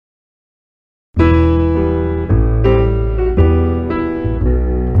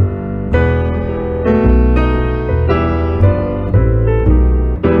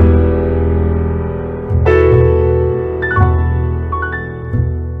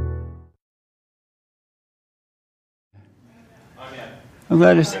I'm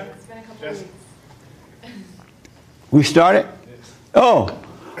glad it's... It's been a couple of weeks. We started? Oh,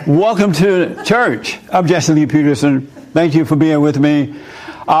 welcome to church. I'm Jesse Lee Peterson. Thank you for being with me.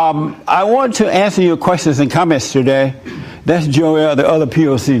 I want to answer your questions and comments today. That's Joel, the other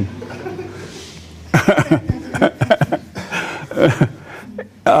POC.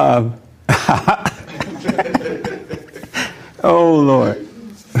 Oh, Lord.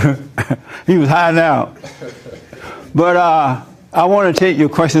 He was hiding out. But I want to take your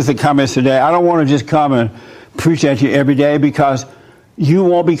questions and comments today. I don't want to just come and preach at you every day because you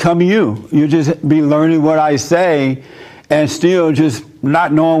won't become you. You'll just be learning what I say and still just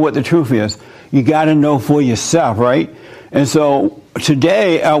not knowing what the truth is. You got to know for yourself, right? And so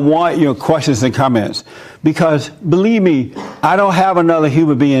today I want your questions and comments because believe me, I don't have another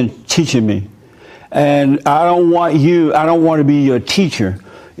human being teaching me. And I don't want to be your teacher.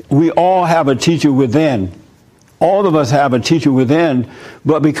 We all have a teacher within. All of us have a teacher within,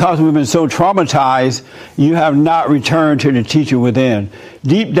 but because we've been so traumatized, you have not returned to the teacher within.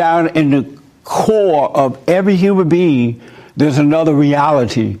 Deep down in the core of every human being, there's another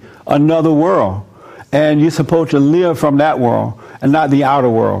reality, another world. And you're supposed to live from that world and not the outer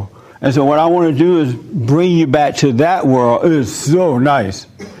world. And so what I want to do is bring you back to that world. It is so nice.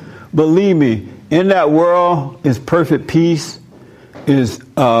 Believe me, in that world is perfect peace, is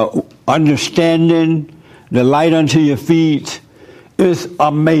understanding, the light unto your feet. Is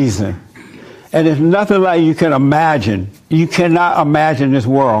amazing. And it's nothing like you can imagine. You cannot imagine this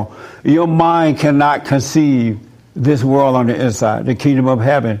world. Your mind cannot conceive this world on the inside, the kingdom of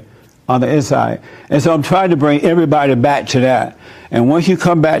heaven on the inside. And so I'm trying to bring everybody back to that. And once you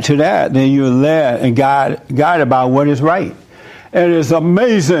come back to that, then you're led and guided by what is right. And it's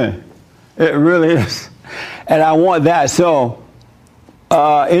amazing. It really is. And I want that. So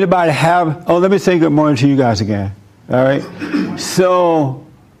anybody have... Oh, let me say good morning to you guys again. All right? So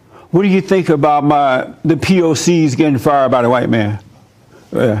what do you think about the POCs getting fired by the white man?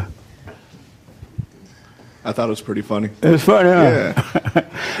 Yeah. I thought it was pretty funny. It was funny, huh?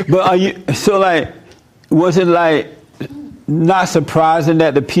 Yeah. But was it like not surprising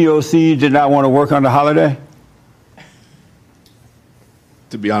that the POC did not want to work on the holiday?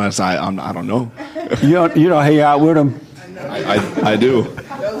 To be honest, I don't know. You don't hang out with them? I do.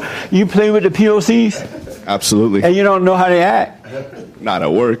 You play with the POCs? Absolutely. And you don't know how they act? Not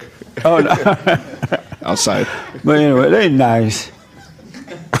at work. Oh, no. Outside. But anyway, they're nice.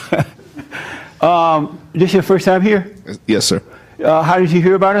 This your first time here? Yes, sir. How did you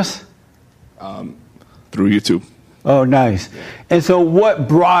hear about us? Through YouTube. Oh, nice. And so what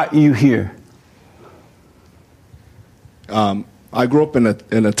brought you here? I grew up in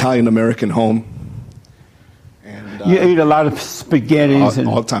an Italian-American home. And You ate a lot of spaghettis.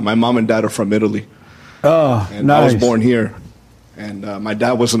 All the time. My mom and dad are from Italy. Oh, and nice. I was born here. And my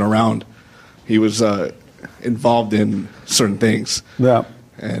dad wasn't around. He was involved in certain things. Yeah.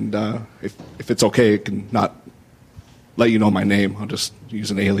 And if it's okay, I can not let you know my name. I'll just use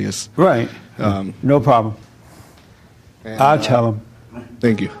an alias. Right. No problem. I'll tell him.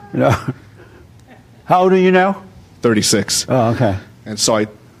 Thank you. No. How old are you now? 36. Oh, okay. And so I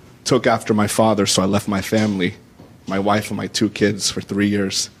took after my father, so I left my family, my wife and my 2 kids for 3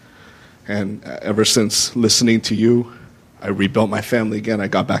 years. And ever since listening to you, I rebuilt my family again. I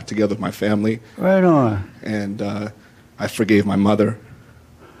got back together with my family. Right on. And I forgave my mother.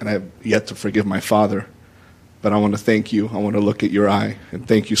 And I have yet to forgive my father. But I want to thank you. I want to look at your eye. And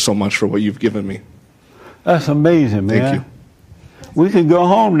thank you so much for what you've given me. That's amazing, man. Thank you. We can go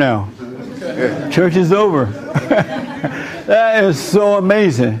home now. Church is over. That is so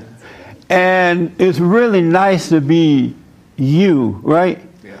amazing. And it's really nice to be you, right?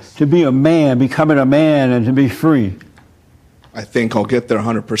 Yes. To be a man, becoming a man, and to be free. I think I'll get there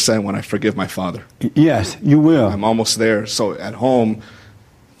 100% when I forgive my father. Yes, you will. I'm almost there. So at home,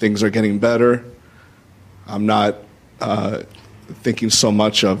 things are getting better. I'm not thinking so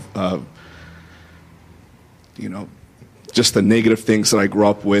much of, just the negative things that I grew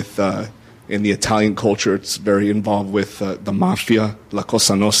up with. In the Italian culture, it's very involved with the mafia, la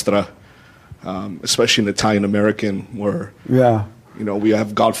cosa nostra, especially in Italian-American, where we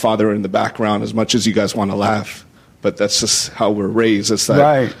have Godfather in the background as much as you guys want to laugh. But that's just how we're raised. It's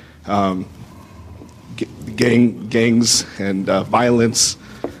that gangs and violence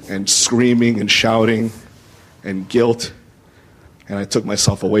and screaming and shouting and guilt. And I took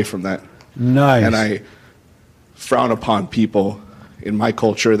myself away from that. Nice. And I frown upon people in my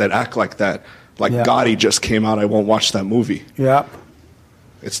culture that act like that. Like Gotti just came out, I won't watch that movie. Yep.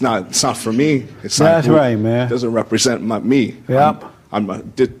 It's not for me. It's That's not right, man. It doesn't represent me. Yep.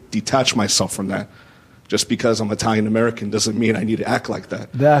 I'm detach myself from that. Just because I'm Italian American doesn't mean I need to act like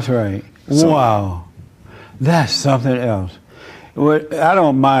that. That's right. So- Wow. That's something else. I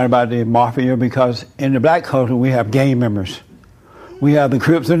don't mind about the mafia because in the black culture we have gang members. We have the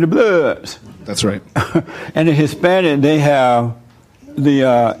Crips and the Bloods. That's right. And the Hispanic, they have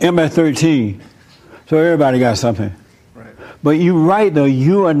the MS-13. So everybody got something. Right. But you're right, though.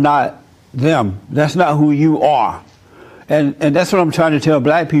 You are not them. That's not who you are. And that's what I'm trying to tell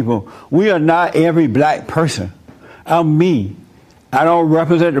black people. We are not every black person. I'm me. I don't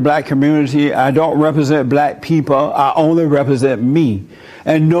represent the black community. I don't represent black people. I only represent me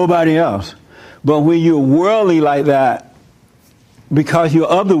and nobody else. But when you're worldly like that, because you're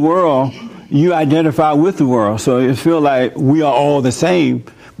of the world, you identify with the world. So it feels like we are all the same,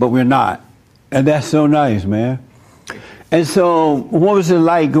 but we're not. And that's so nice, man. And so what was it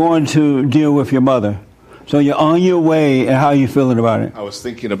like going to deal with your mother? So you're on your way, and how are you feeling about it? I was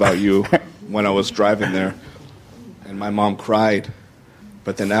thinking about you when I was driving there, and my mom cried.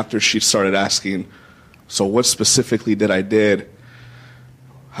 But then after she started asking, so what specifically did I did?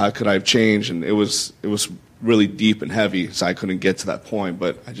 How could I have changed? And it was really deep and heavy, so I couldn't get to that point.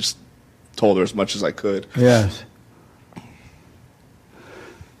 But I just told her as much as I could. Yes.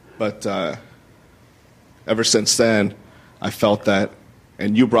 But ever since then, I felt that,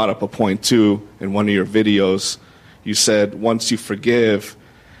 and you brought up a point too in one of your videos. You said once you forgive,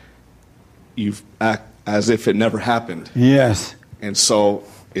 you act as if it never happened. Yes. And so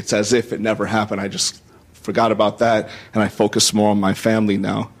it's as if it never happened. I just forgot about that, and I focus more on my family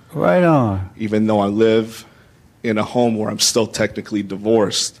now. Right on. Even though I live in a home where I'm still technically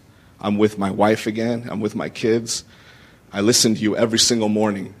divorced, I'm with my wife again. I'm with my kids. I listen to you every single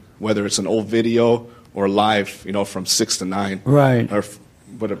morning, whether it's an old video or live, from 6 to 9. Right. Or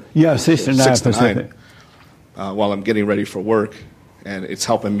whatever. Yeah, 6 to 9 Pacific. While I'm getting ready for work, and it's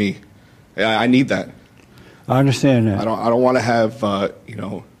helping me. I need that. I understand that. I don't want to have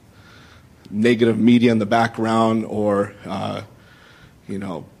negative media in the background or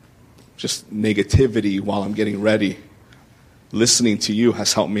just negativity while I'm getting ready. Listening to you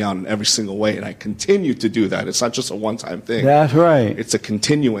has helped me out in every single way, and I continue to do that. It's not just a one-time thing. That's right. It's a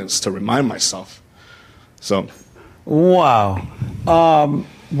continuance to remind myself. So, wow.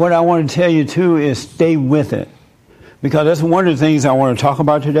 What I want to tell you too is stay with it, because that's one of the things I want to talk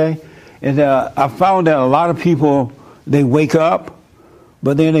about today. Is that I found that a lot of people, they wake up,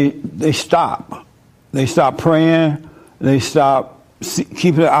 but then they stop. They stop praying. They stop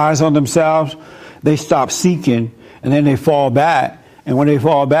keeping their eyes on themselves. They stop seeking, and then they fall back. And when they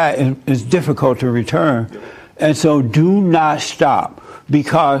fall back, it's difficult to return. And so do not stop,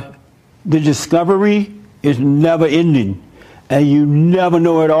 because the discovery is never ending, and you never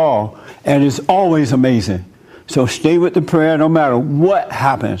know it all, and it's always amazing. So stay with the prayer no matter what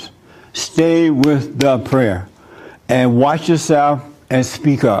happens. Stay with the prayer and watch yourself and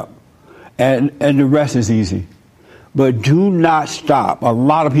speak up. And the rest is easy. But do not stop. A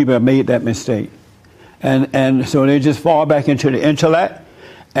lot of people have made that mistake. And so they just fall back into the intellect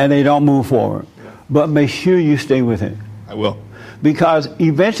and they don't move forward. But make sure you stay with it. I will. Because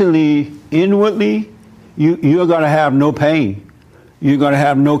eventually, inwardly, you're going to have no pain. You're going to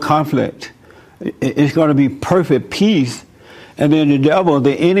have no conflict. It's going to be perfect peace. And then the devil,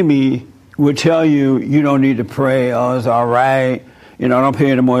 the enemy, will tell you, you don't need to pray. Oh, it's all right. Don't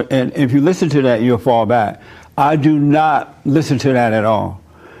pay anymore. And if you listen to that, you'll fall back. I do not listen to that at all.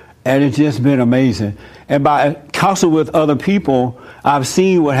 And it's just been amazing. And by counsel with other people, I've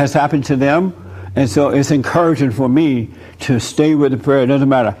seen what has happened to them. And so it's encouraging for me to stay with the prayer. It doesn't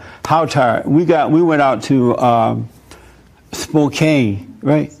matter how tired. We went out to Spokane,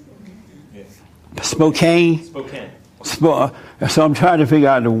 right? Spokane. So I'm trying to figure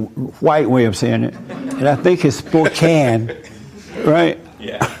out the white way of saying it. And I think it's Spokane, right?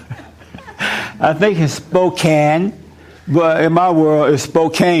 Yeah. I think it's Spokane, but in my world it's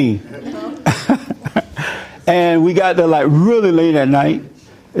Spokane. And we got there like really late at night.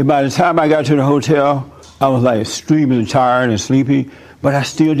 And by the time I got to the hotel, I was like extremely tired and sleepy, but I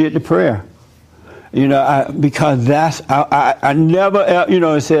still did the prayer. Because I never,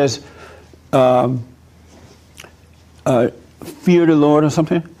 it says, fear the Lord or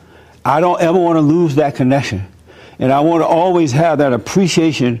something. I don't ever want to lose that connection. And I want to always have that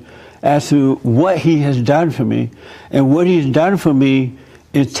appreciation as to what he has done for me. And what he's done for me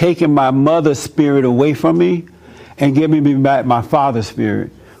is taking my mother's spirit away from me and giving me back my father's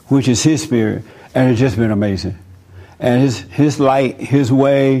spirit, which is his spirit. And it's just been amazing. And his light, his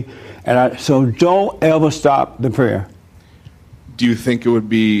way. So don't ever stop the prayer. Do you think it would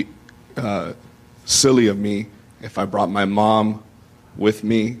be silly of me if I brought my mom with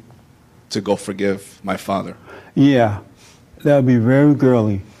me to go forgive my father. Yeah, that would be very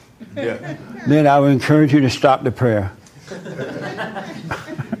girly. Yeah. Then I would encourage you to stop the prayer.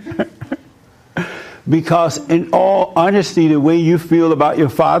 Because in all honesty, the way you feel about your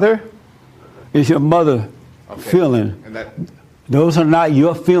father is your mother feeling. And that Those are not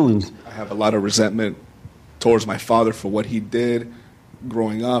your feelings. I have a lot of resentment towards my father for what he did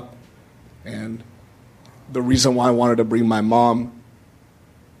growing up. And the reason why I wanted to bring my mom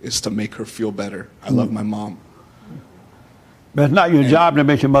is to make her feel better. I love my mom. But it's not your job to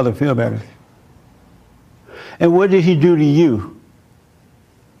make your mother feel better. And what did he do to you?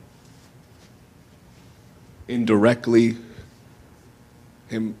 Indirectly,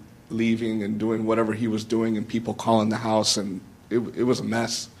 him leaving and doing whatever he was doing and people calling the house, and it was a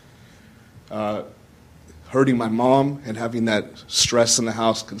mess. Hurting my mom and having that stress in the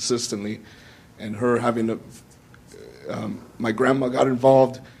house consistently, and her having to, my grandma got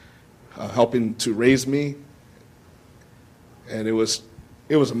involved, helping to raise me, and it was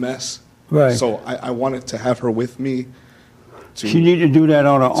a mess. Right. So I wanted to have her with me. She need to do that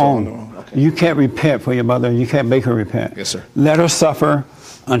on her own. Okay. You can't repent for your mother. You can't make her repent. Yes, sir. Let her suffer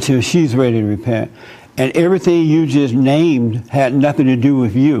until she's ready to repent. And everything you just named had nothing to do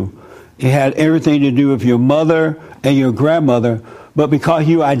with you. It had everything to do with your mother and your grandmother. But because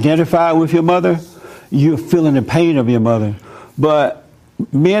you identify with your mother, you're feeling the pain of your mother. But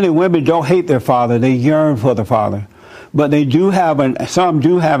men and women don't hate their father. They yearn for the father. But they do have some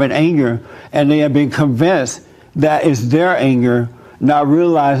do have an anger, and they have been convinced that it's their anger, not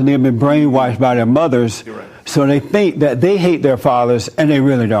realizing they've been brainwashed by their mothers. You're right. So they think that they hate their fathers, and they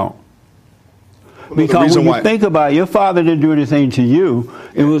really don't. Well, Because when you think about it, your father didn't do anything to you.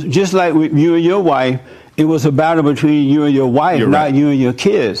 It was just like with you and your wife. It was a battle between you and your wife, You're not right. you and your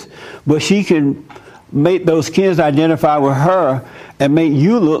kids. But she can make those kids identify with her and make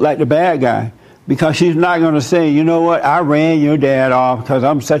you look like the bad guy. Because she's not going to say, you know what, I ran your dad off because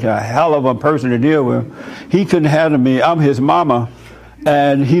I'm such a hell of a person to deal with. He couldn't handle me. I'm his mama,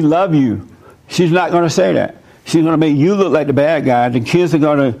 and he loved you. She's not going to say that. She's going to make you look like the bad guy. The kids are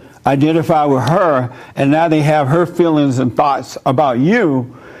going to identify with her, and now they have her feelings and thoughts about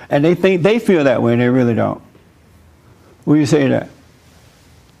you, and they think they feel that way, and they really don't. What do you say to that?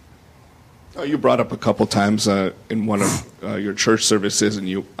 You brought up a couple times in one of your church services,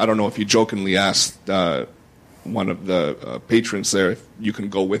 and I don't know if you jokingly asked one of the patrons there if you can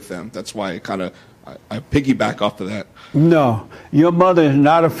go with them. That's why I piggyback off of that. No, your mother is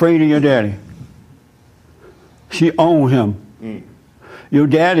not afraid of your daddy. She owns him. Your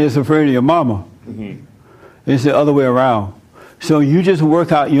daddy is afraid of your mama. Mm-hmm. It's the other way around. So you just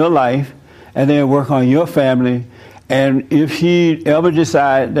work out your life and then work on your family. And if she ever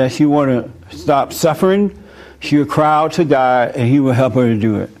decides that she want to stop suffering, she'll cry out to God and he will help her to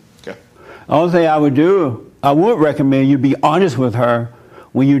do it. Okay. The only thing I would do, I would recommend you be honest with her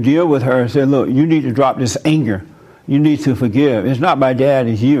when you deal with her and say, look, you need to drop this anger. You need to forgive. It's not my dad,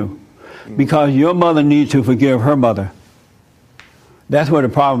 it's you. Because your mother needs to forgive her mother. That's what the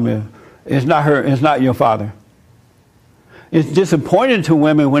problem is. It's not her, it's not your father. It's disappointing to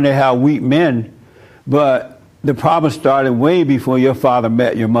women when they have weak men, but the problem started way before your father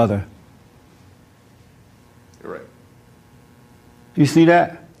met your mother. You're right. You see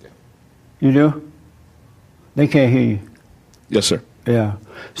that? Yeah. You do? They can't hear you. Yes, sir. Yeah.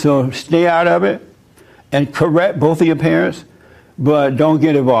 So stay out of it and correct both of your parents, but don't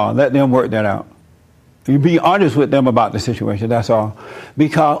get involved. Let them work that out. You be honest with them about the situation, that's all.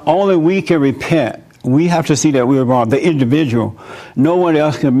 Because only we can repent. We have to see that we're wrong, the individual. No one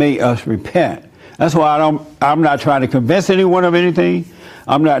else can make us repent. That's why I'm not trying to convince anyone of anything.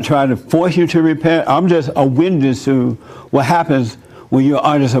 I'm not trying to force you to repent. I'm just a witness to what happens when you're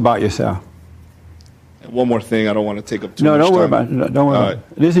honest about yourself. And one more thing, I don't want to take up too much time. No, don't worry about it. Don't worry about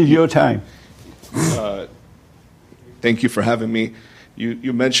it. This is your time. Thank you for having me.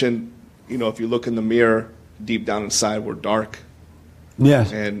 You mentioned, if you look in the mirror, deep down inside, we're dark.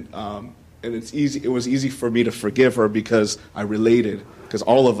 Yes. And it's easy. It was easy for me to forgive her because I related. Because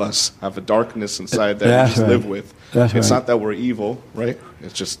all of us have a darkness inside that That's we just right. live with. That's It's right. not that we're evil, right?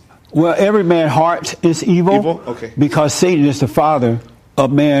 It's just Well, every man's heart is evil. Evil? Okay. Because Satan is the father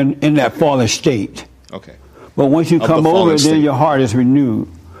of man in that fallen state. okay. But once you Of come the over, fallen then state. your heart is renewed.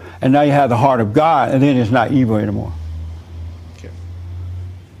 And now you have the heart of God, and then it's not evil anymore. Okay.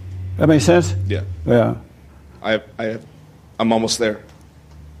 That makes sense? Yeah. Yeah. I'm almost there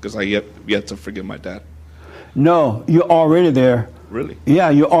because I yet to forgive my dad. No, you're already there. Really?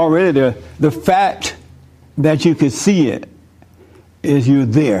 Yeah, you're already there. The fact that you can see it is you're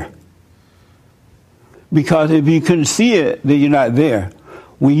there. Because if you couldn't see it, then you're not there.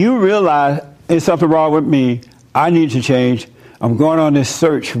 When you realize there's something wrong with me, I need to change, I'm going on this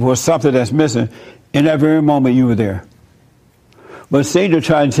search for something that's missing, in that very moment you were there. But Satan will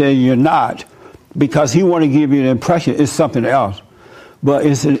try to tell you you're not, because he want to give you the impression it's something else. But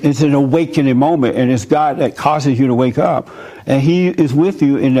it's an awakening moment, and it's God that causes you to wake up. And he is with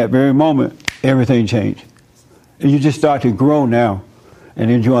you in that very moment. Everything changed. And you just start to grow now and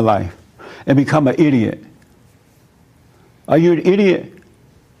enjoy life and become an idiot. Are you an idiot?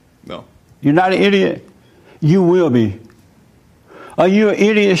 No. You're not an idiot? You will be. Are you an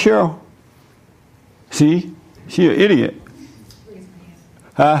idiot, Cheryl? See? She's an idiot. Raise my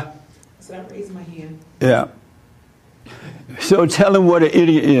hand. Huh? So I raise my hand. Yeah. So tell him what an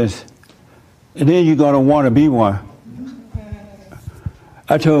idiot is. And then you're going to want to be one.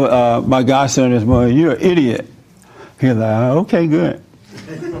 I told my godson this morning, you're an idiot. He's like, okay, good.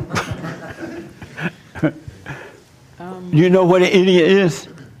 You know what an idiot is?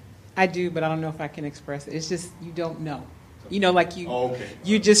 I do, but I don't know if I can express it. It's just you don't know. You know, like okay.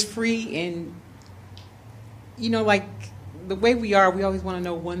 You're just free, and you know, like the way we are, we always want to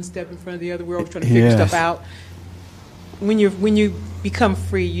know one step in front of the other. We're always trying to figure stuff out. When you become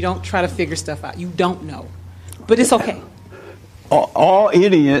free, you don't try to figure stuff out. You don't know, but it's okay. All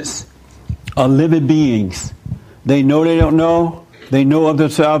idiots are living beings. They know they don't know. They know of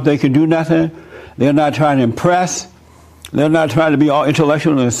themselves they can do nothing. They're not trying to impress. They're not trying to be all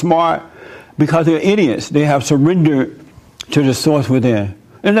intellectual and smart, because they're idiots. They have surrendered to the source within.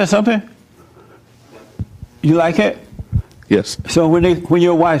 Isn't that something? You like it? Yes. So when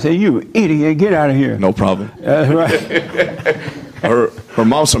your wife say, "You idiot, get out of here," No problem. that's right. Her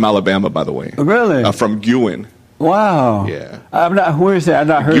mom's from Alabama, by the way. Really? From Guin. Wow. Yeah. Where is that? I've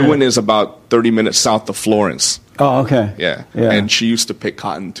not heard. Guin of it. is about 30 minutes south of Florence. Oh, okay. Yeah. Yeah. And she used to pick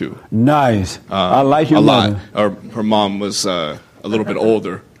cotton too. Nice. I like your a mother. lot. Her mom was a little bit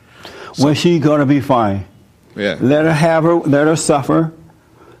older. Well, she's gonna be fine. Yeah. Let her suffer.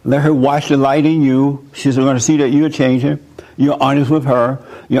 Let her watch the light in you. She's going to see that you're changing. You're honest with her.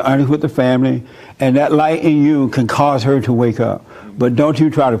 You're honest with the family. And that light in you can cause her to wake up. But don't you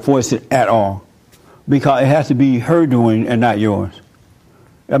try to force it at all, because it has to be her doing and not yours.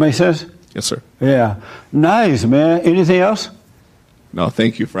 That make sense? Yes, sir. Yeah. Nice, man. Anything else? No,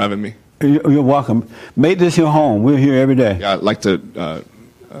 thank you for having me. You're welcome. Make this your home. We're here every day. Yeah, I'd like to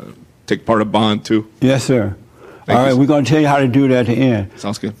take part of Bond too. Yes, sir. Thank all right, you. we're going to tell you how to do that at the end.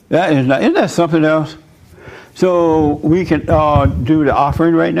 Sounds good. Isn't that something else? So we can do the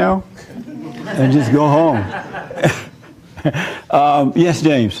offering right now and just go home. Yes,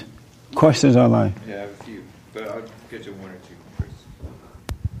 James. Questions online? Yeah, I have a few, but I'll get you one or two first.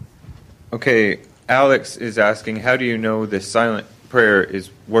 Okay, Alex is asking, how do you know the silent prayer is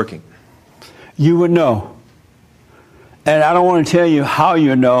working? You would know. And I don't want to tell you how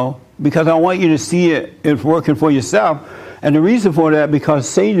you know, because I want you to see it's working for yourself. And the reason for that, because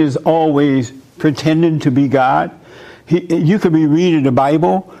Satan is always pretending to be God. You could be reading the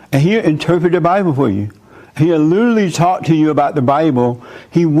Bible, and he'll interpret the Bible for you. He'll literally talk to you about the Bible.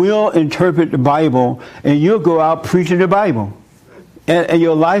 He will interpret the Bible, and you'll go out preaching the Bible. And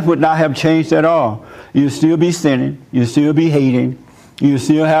your life would not have changed at all. You'll still be sinning. You'll still be hating. You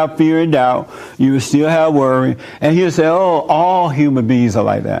still have fear and doubt. You still have worry. And he'll say, oh, all human beings are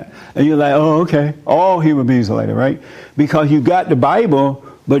like that. And you're like, oh, okay. All human beings are like that, right? Because you got the Bible,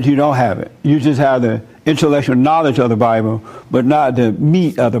 but you don't have it. You just have the intellectual knowledge of the Bible, but not the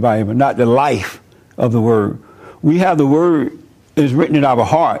meat of the Bible, not the life of the Word. We have the Word is written in our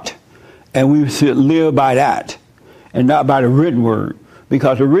heart, and we should live by that and not by the written Word,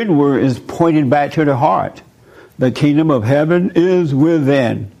 because the written Word is pointing back to the heart. The kingdom of heaven is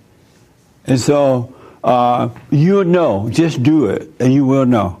within. And so you'll know. Just do it, and you will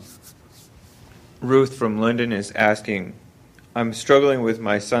know. Ruth from London is asking, I'm struggling with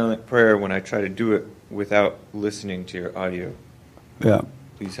my silent prayer when I try to do it without listening to your audio. Yeah.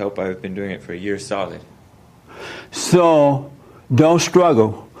 Please help. I've been doing it for a year solid. So don't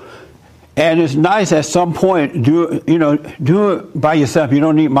struggle. And it's nice at some point, do it by yourself. You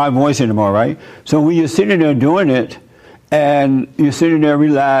don't need my voice anymore, right? So when you're sitting there doing it, and you're sitting there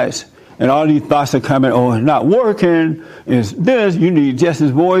relaxed, and all these thoughts are coming, oh, it's not working, it's this, you need just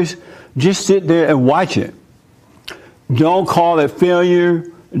his voice. Just sit there and watch it. Don't call it failure.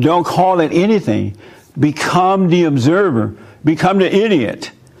 Don't call it anything. Become the observer. Become the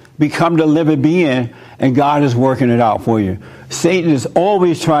idiot. Become the living being, and God is working it out for you. Satan is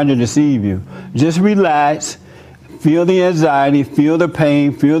always trying to deceive you. Just relax. Feel the anxiety. Feel the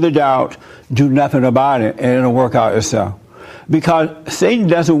pain. Feel the doubt. Do nothing about it, and it'll work out itself. Because Satan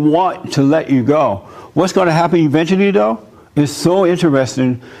doesn't want to let you go. What's going to happen eventually, though? It's so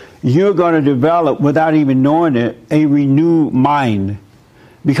interesting. You're going to develop, without even knowing it, a renewed mind.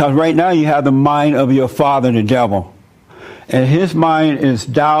 Because right now you have the mind of your father, the devil. And his mind is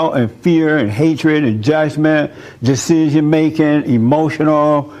doubt and fear and hatred and judgment, decision making,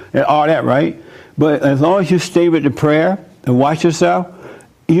 emotional, and all that, right? But as long as you stay with the prayer and watch yourself,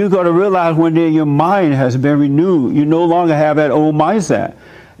 you're going to realize one day your mind has been renewed. You no longer have that old mindset.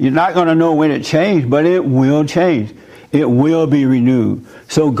 You're not going to know when it changed, but it will change. It will be renewed.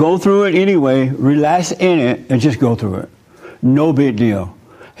 So go through it anyway, relax in it, and just go through it. No big deal.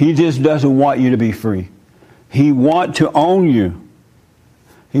 He just doesn't want you to be free. He wants to own you.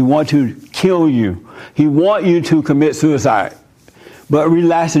 He wants to kill you. He wants you to commit suicide. But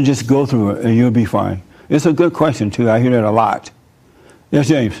relax and just go through it, and you'll be fine. It's a good question, too. I hear that a lot. Yes,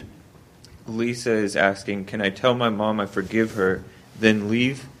 James? Lisa is asking, can I tell my mom I forgive her, then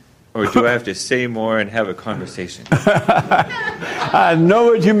leave? Or do I have to say more and have a conversation? I know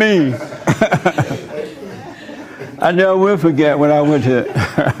what you mean. I never will forget when I went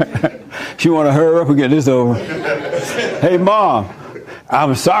to... She want to hurry up and get this over. Hey, Mom,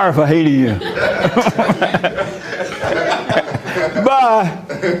 I'm sorry for hating you. Bye.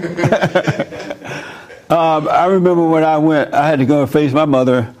 I remember when I went, I had to go and face my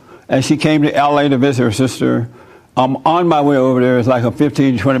mother, and she came to L.A. to visit her sister. On my way over there, it's like a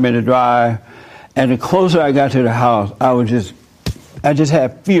 15, 20-minute drive. And the closer I got to the house, I just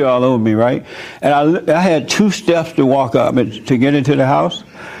had fear all over me, right? And I had 2 steps to walk up to get into the house.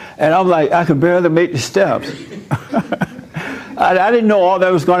 And I'm like, I could barely make the steps. I didn't know all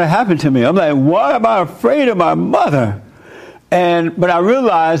that was going to happen to me. I'm like, why am I afraid of my mother? But I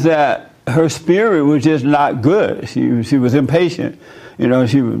realized that her spirit was just not good. She was impatient. You know,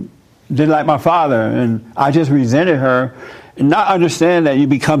 she didn't like my father. And I just resented her. And not understand that you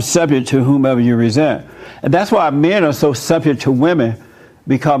become subject to whomever you resent. And that's why men are so subject to women,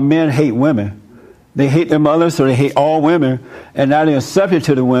 because men hate women. They hate their mothers, so they hate all women, and now they're subject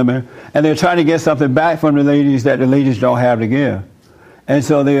to the women, and they're trying to get something back from the ladies that the ladies don't have to give. And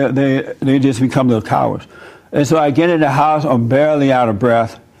so they just become little cowards. And so I get in the house, I'm barely out of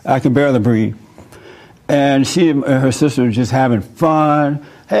breath. I can barely breathe. And she and her sister were just having fun.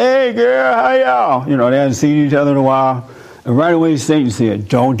 Hey, girl, how y'all? You know, they hadn't seen each other in a while. And right away, Satan said,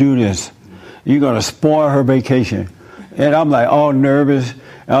 don't do this. You're going to spoil her vacation. And I'm like, all nervous.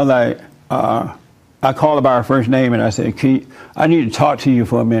 And I'm like, I called her by her first name, and I said, I need to talk to you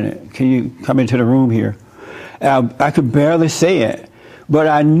for a minute. Can you come into the room here? And I could barely say it, but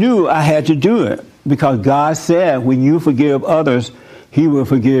I knew I had to do it because God said when you forgive others, he will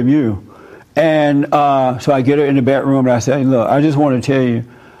forgive you. And so I get her in the bedroom, and I say, look, I just want to tell you,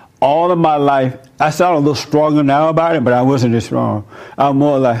 all of my life, I sound a little stronger now about it, but I wasn't this strong. I'm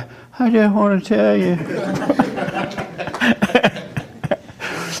more like, I just want to tell you.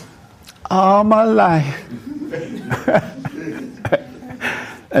 All my life.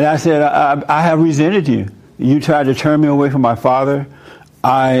 And I said, I have resented you. You tried to turn me away from my father.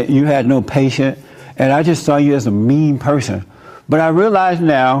 You had no patience. And I just saw you as a mean person. But I realize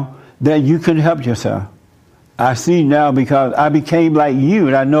now that you couldn't help yourself. I see now because I became like you,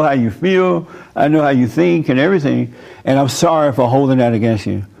 and I know how you feel. I know how you think and everything. And I'm sorry for holding that against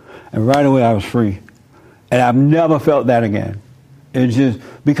you. And right away I was free. And I've never felt that again. It's just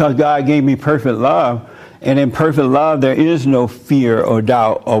because God gave me perfect love. And in perfect love, there is no fear or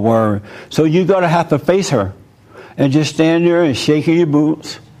doubt or worry. So you're going to have to face her. And just stand there and shake in your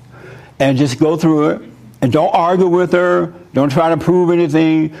boots. And just go through it. And don't argue with her. Don't try to prove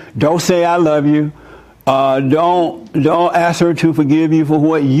anything. Don't say I love you. Don't ask her to forgive you for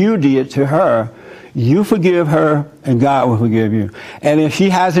what you did to her. You forgive her, and God will forgive you. And if she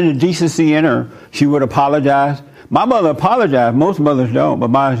has any decency in her, she would apologize. My mother apologized. Most mothers don't, but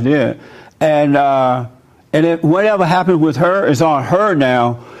mine did. And if whatever happens with her is on her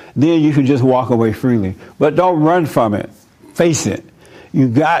now, then you can just walk away freely. But don't run from it. Face it. You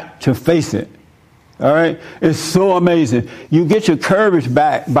got to face it. All right? It's so amazing. You get your courage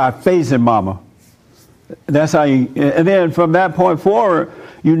back by facing mama. That's how you, and then from that point forward,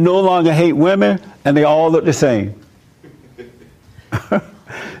 you no longer hate women, and they all look the same.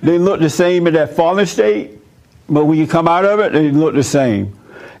 They look the same in that fallen state, but when you come out of it, they look the same.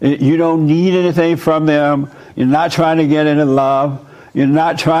 You don't need anything from them. You're not trying to get into love. You're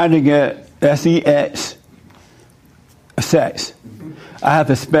not trying to get sex. Sex. I have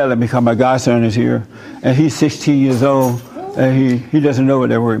to spell it because my godson is here, and he's 16 years old, and he doesn't know what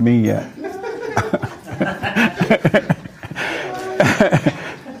that word means yet.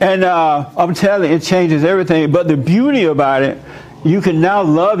 And I'm telling you, it changes everything. But the beauty about it you can now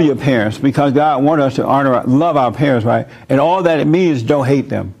love your parents because God wanted us to love our parents, right? And all that it means is don't hate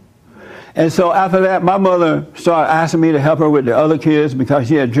them. And so after that, my mother started asking me to help her with the other kids because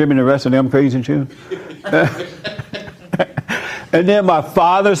she had driven the rest of them crazy too. And then my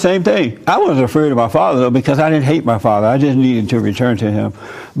father, same thing. I wasn't afraid of my father though because I didn't hate my father. I just needed to return to him.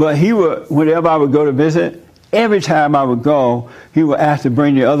 But he would, whenever I would go to visit, every time I would go, he would ask to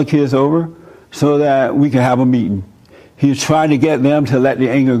bring the other kids over so that we could have a meeting. He was trying to get them to let the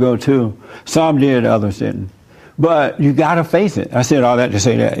anger go too. Some did, others didn't. But you got to face it. I said all that to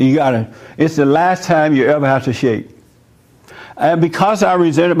say that. It's the last time you ever have to shake. And because I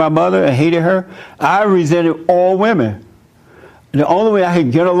resented my mother and hated her, I resented all women. The only way I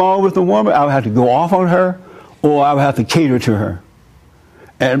could get along with a woman, I would have to go off on her or I would have to cater to her.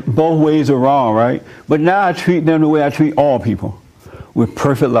 And both ways are wrong, right? But now I treat them the way I treat all people, with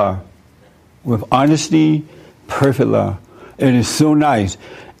perfect love, with honesty, perfect love. It is so nice.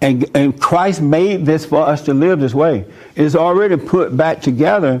 And Christ made this for us to live this way. It's already put back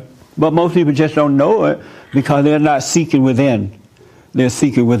together, but most people just don't know it because they're not seeking within. They're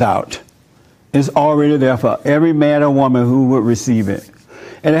seeking without. It's already there for every man or woman who would receive it.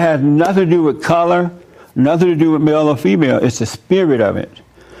 And it has nothing to do with color, nothing to do with male or female. It's the spirit of it.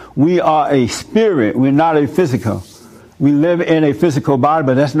 We are a spirit. We're not a physical. We live in a physical body,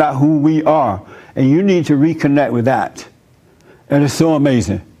 but that's not who we are. And you need to reconnect with that. And it's so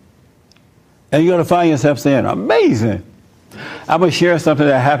amazing. And you're going to find yourself saying, amazing. I'm going to share something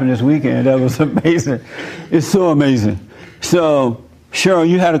that happened this weekend that was amazing. It's so amazing. So, Cheryl,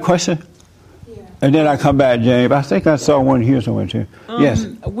 you had a question? Yeah. And then I come back, James. I think I saw one here somewhere, too. Yes.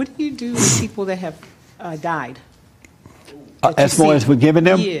 What do you do with people that have died? As far as forgiving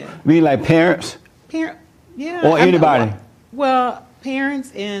them? Yeah. You mean like parents? Yeah. Or anybody? Well,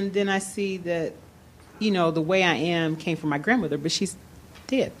 parents, and then I see that, the way I am came from my grandmother, but she's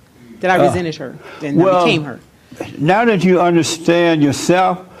dead. That I resented her and I became her. Now that you understand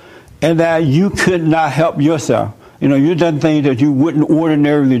yourself and that you could not help yourself, you've done things that you wouldn't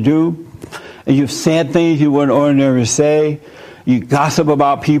ordinarily do, and you've said things you wouldn't ordinarily say, you gossip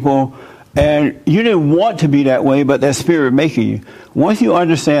about people, and you didn't want to be that way, but that spirit making you. Once you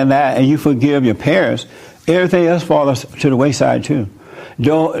understand that and you forgive your parents, everything else falls to the wayside too.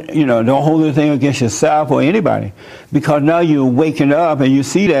 Don't hold anything against yourself or anybody, because now you're waking up and you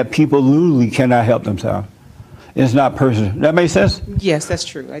see that people literally cannot help themselves. It's not personal. That makes sense? Yes, that's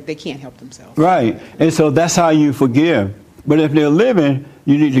true. They can't help themselves. Right. And so that's how you forgive. But if they're living,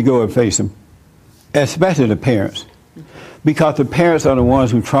 you need to go and face them, especially the parents, because the parents are the ones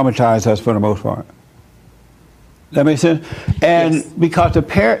who traumatize us for the most part. That makes sense? And yes. Because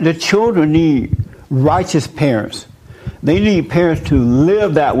the children need righteous parents. They need parents to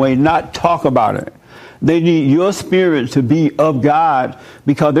live that way, not talk about it. They need your spirit to be of God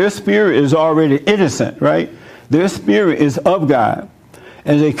because their spirit is already innocent, right? Their spirit is of God.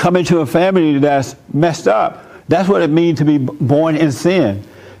 And they come into a family that's messed up. That's what it means to be born in sin.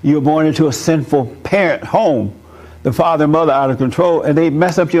 You're born into a sinful parent home. The father and mother out of control, and they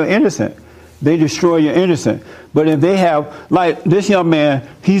mess up your innocence. They destroy your innocence. But if they have, like this young man,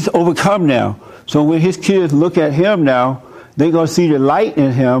 he's overcome now. So when his kids look at him now, they're going to see the light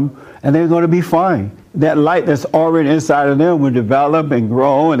in him, and they're going to be fine. That light that's already inside of them will develop and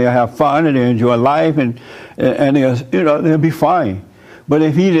grow, and they'll have fun, and they'll enjoy life, and they'll be fine. But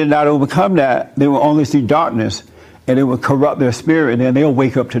if he did not overcome that, they will only see darkness, and it will corrupt their spirit, and then they'll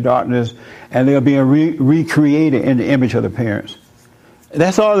wake up to darkness, and they'll be recreated in the image of the parents.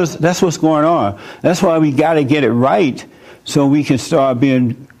 That's all. That's what's going on. That's why we got to get it right, so we can start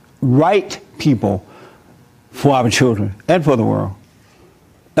being right people for our children and for the world.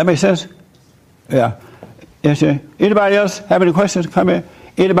 That makes sense? Yeah. Yes, yeah. Anybody else have any questions? Come in.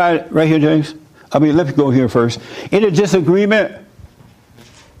 Anybody right here, James? Let me go here first. Any disagreement?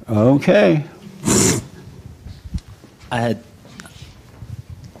 Okay. I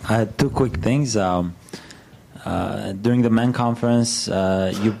had two quick things. During the men conference,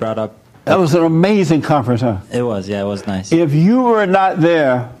 you brought up... That was an amazing conference, huh? It was, yeah, it was nice. If you were not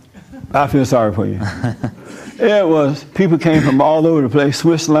there, I feel sorry for you. It was, people came from all over the place,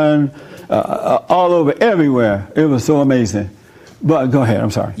 Switzerland, all over, everywhere. It was so amazing. But go ahead,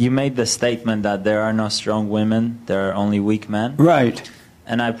 I'm sorry. You made the statement that there are no strong women, there are only weak men. Right.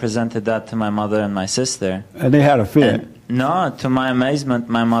 And I presented that to my mother and my sister. And they had a fit. No, to my amazement,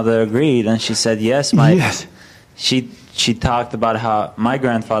 my mother agreed, and she said yes. Yes. She talked about how my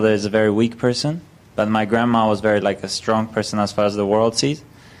grandfather is a very weak person, but my grandma was very a strong person as far as the world sees.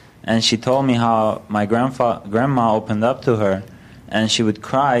 And she told me how my grandma opened up to her, and she would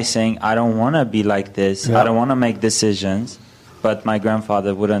cry saying, I don't want to be like this. Yeah. I don't want to make decisions. but my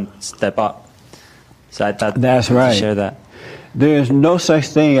grandfather wouldn't step up. So I thought That's to right. share that. There is no such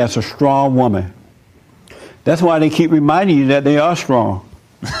thing as a strong woman. That's why they keep reminding you that they are strong.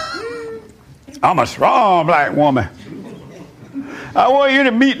 I'm a strong black woman. I want you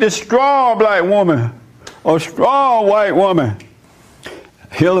to meet this strong black woman or strong white woman.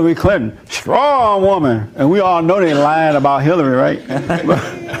 Hillary Clinton, strong woman. And we all know they're lying about Hillary, right?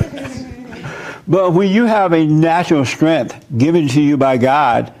 But when you have a natural strength given to you by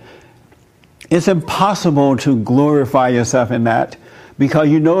God, it's impossible to glorify yourself in that because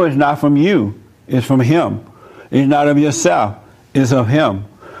you know it's not from you. It's from Him. It's not of yourself. It's of Him.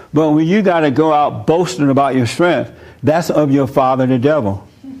 But when you got to go out boasting about your strength, that's of your father, the devil.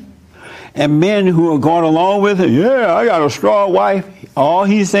 And men who are going along with it, yeah, I got a strong wife. All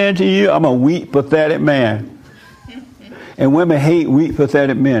he's saying to you, I'm a weak, pathetic man. And women hate weak,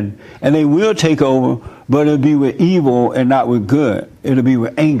 pathetic men. And they will take over, but it'll be with evil and not with good. It'll be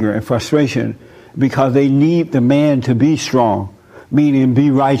with anger and frustration because they need the man to be strong, meaning be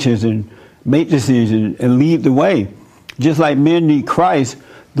righteous and make decisions and lead the way. Just like men need Christ,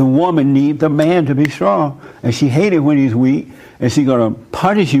 the woman needs the man to be strong. And she hates it when he's weak, and she's going to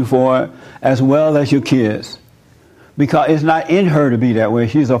punish you for it as well as your kids. Because it's not in her to be that way.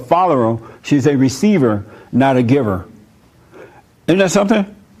 She's a follower. She's a receiver, not a giver. Isn't that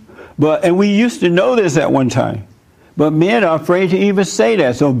something? And we used to know this at one time. But men are afraid to even say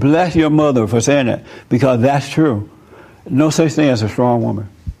that. So bless your mother for saying that. Because that's true. No such thing as a strong woman.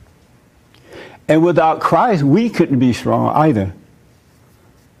 And without Christ, we couldn't be strong either.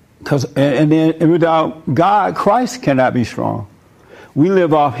 And without God, Christ cannot be strong. We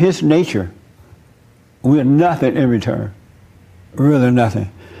live off His nature. We're nothing in return. Really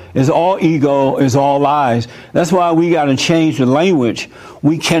nothing. It's all ego. It's all lies. That's why we got to change the language.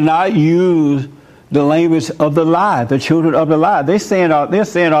 We cannot use the language of the lie, the children of the lie. They're saying all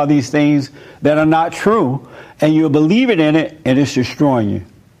these things that are not true, and you're believing in it, and it's destroying you.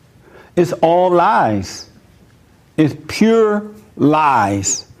 It's all lies. It's pure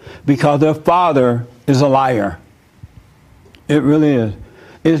lies because their father is a liar. It really is.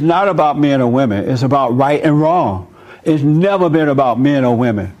 It's not about men or women. It's about right and wrong. It's never been about men or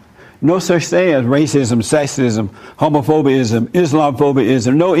women. No such thing as racism, sexism, homophobia,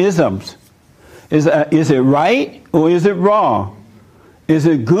 Islamophobia. No isms. Is it right or is it wrong? Is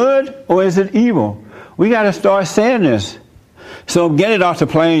it good or is it evil? We got to start saying this. So getting off the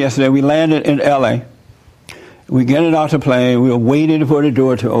plane yesterday, we landed in L.A. We getting off the plane. We were waiting for the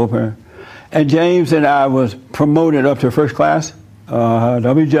door to open. And James and I was promoted up to first class.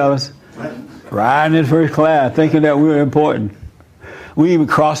 Don't be jealous. Riding in first class, thinking that we were important. We even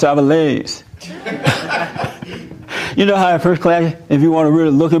crossed our legs. You know how in first class, if you want to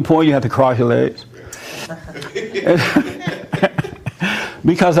really look important, you have to cross your legs.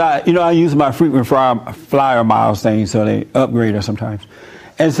 Because I use my frequent flyer miles thing, so they upgrade us sometimes.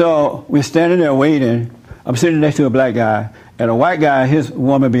 And so we're standing there waiting. I'm sitting next to a black guy, and a white guy, his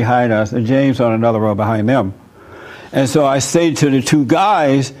woman behind us, and James on another row behind them. And so I say to the two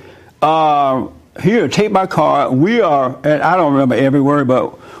guys, here, take my card. We are, and I don't remember every word,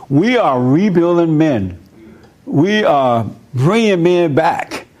 but we are rebuilding men. We are bringing men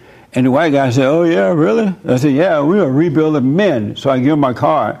back. And the white guy said, oh, yeah, really? I said, yeah, we are rebuilding men. So I give him my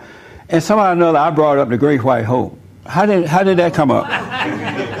card. And somehow or another, I brought up the Great White Hope. How did that come up?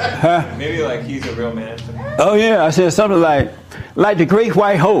 Huh? Maybe like he's a real man. Oh, yeah. I said something like the Great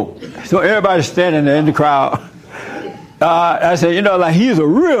White Hope. So everybody's standing there in the crowd. I said, like he's a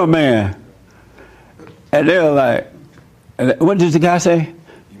real man. And they were like, what did the guy say?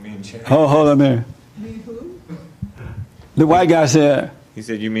 You mean Jerry? Hold on a minute. The white guy said, He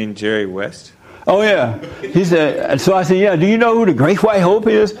said, you mean Jerry West? oh, yeah. He said, so I said, yeah, do you know who the Great White Hope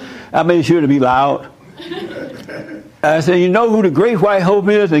is? I made sure to be loud. I said, you know who the Great White Hope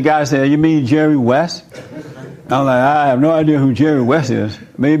is? The guy said, you mean Jerry West? I'm like, I have no idea who Jerry West is.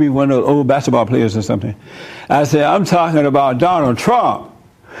 Maybe one of the old basketball players or something. I said, I'm talking about Donald Trump.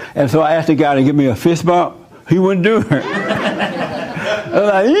 And so I asked the guy to give me a fist bump. He wouldn't do it. I was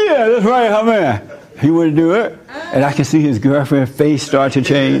like, yeah, that's right, huh, man. He wouldn't do it. And I could see his girlfriend's face start to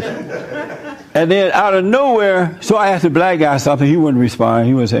change. And then out of nowhere, so I asked the black guy something. He wouldn't respond.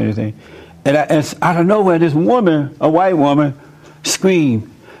 He wouldn't say anything. And out of nowhere, this woman, a white woman, screamed,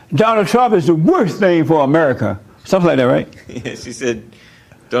 Donald Trump is the worst thing for America. Something like that, right? Yeah, she said,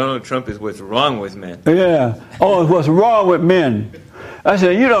 Donald Trump is what's wrong with men. Yeah. Oh, it's what's wrong with men. I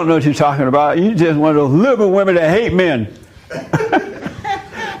said, you don't know what you're talking about. You just one of those liberal women that hate men.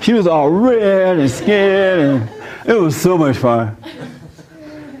 She was all red and scared, and it was so much fun.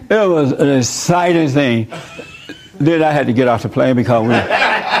 It was an exciting thing. Then I had to get off the plane because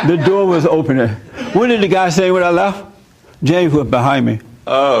the door was opening. What did the guy say when I left? James was behind me.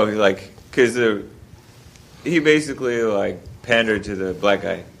 Oh, like, because he basically, like, pandered to the black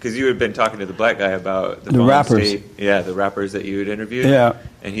guy. Because you had been talking to the black guy about the rappers. State, yeah, the rappers that you had interviewed. Yeah.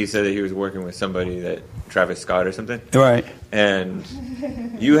 And he said that he was working with somebody that, Travis Scott or something. Right. And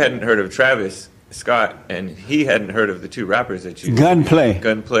you hadn't heard of Travis Scott, and he hadn't heard of the two rappers that you... Gunplay.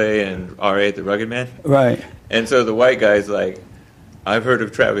 Gunplay and R.A. the Rugged Man. Right. And so the white guy's like, I've heard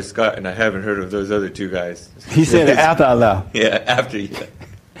of Travis Scott, and I haven't heard of those other two guys. He said it after I left. Yeah, after you.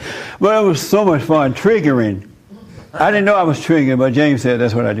 But it was so much fun, triggering. I didn't know I was triggering, but James said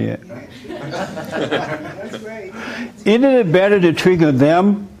that's what I did. That's right. Isn't it better to trigger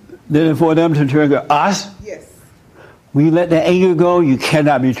them than for them to trigger us? Yes. When you let the anger go, you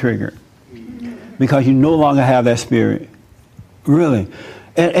cannot be triggered because you no longer have that spirit. Really.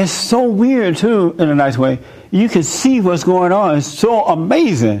 And it's so weird, too, in a nice way. You can see what's going on. It's so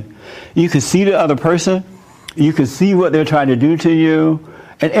amazing. You can see the other person. You can see what they're trying to do to you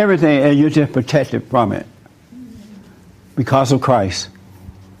and everything, and you're just protected from it because of Christ.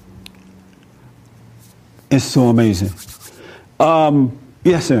 It's so amazing.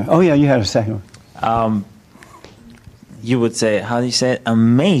 Yes, sir. Oh, yeah, you had a second one. You would say, how do you say it?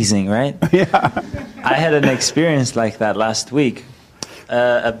 Amazing, right? Yeah. I had an experience like that last week.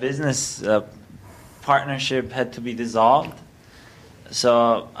 A business partnership had to be dissolved.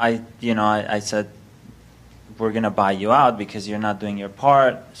 So I said, we're going to buy you out because you're not doing your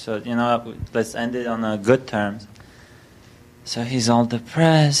part. So, let's end it on good terms. So he's all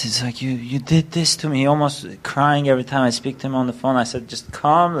depressed. He's like, you did this to me. He almost crying every time I speak to him on the phone. I said, just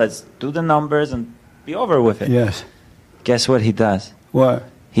come, let's do the numbers and be over with it. Yes. Guess what he does? What?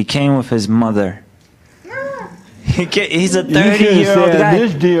 He came with his mother. He's a You should have 30-year-old said, guy.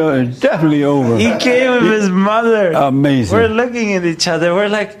 this deal is definitely over. He came with his mother. Amazing. We're looking at each other. We're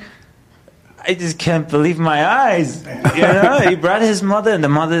like, I just can't believe my eyes. He brought his mother, and the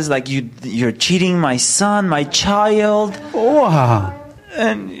mother's like, you're cheating my son, my child. Wow.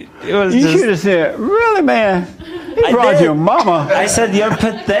 And it was You should just... have said, really, man? He I brought did. your mama. I said, you're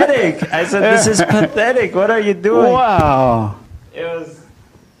pathetic. I said, this is pathetic. What are you doing? Wow. It was...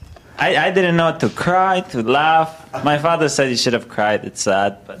 I didn't know to cry, to laugh. My father said you should have cried. It's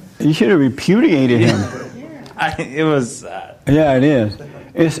sad, but You should have repudiated him. it was sad. Yeah, it is.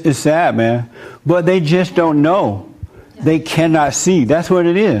 It's sad, man. But they just don't know. They cannot see. That's what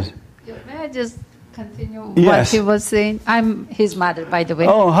it is. May I just continue Yes. what he was saying? I'm his mother, by the way.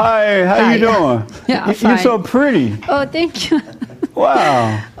 Oh, hi. How Hi. you doing? Yeah, You're fine. so pretty. Oh, thank you.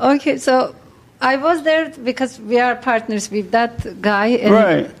 Wow. Okay, so I was there because we are partners with that guy. And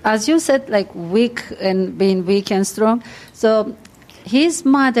Right. as you said, like weak and being weak and strong. So his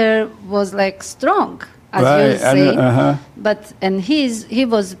mother was like strong, as Right, you say. uh-huh. But and he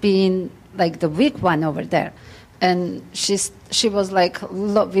was being like the weak one over there. And she was like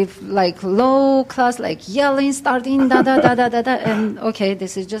with like low class, like yelling, starting da da da da da da. And okay,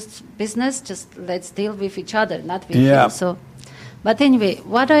 this is just business. Just let's deal with each other, not with Yeah. you. So, but anyway,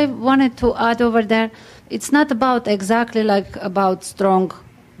 what I wanted to add over there, it's not about exactly like about strong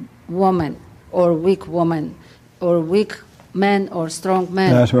woman or weak woman or weak man or strong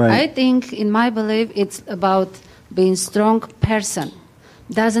man. That's right. I think, in my belief, it's about being strong person.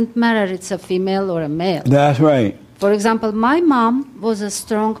 Doesn't matter it's a female or a male. That's right. For example, my mom was a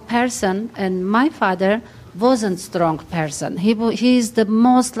strong person, and my father wasn't strong person. He is the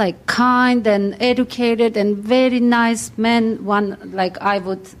most like kind and educated and very nice man, one like I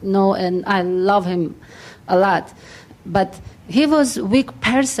would know, and I love him a lot. But he was weak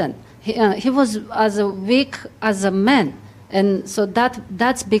person. He was as weak as a man. And so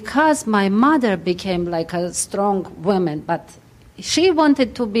that's because my mother became like a strong woman, but she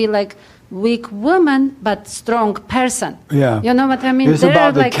wanted to be like weak woman but strong person. Yeah. You know what I mean? It's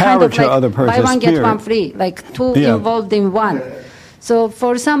about the character of the person, buy one get spirit. one free, like two Yeah. involved in one. So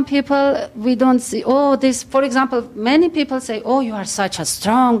for some people, we don't see, this, for example, many people say, oh, you are such a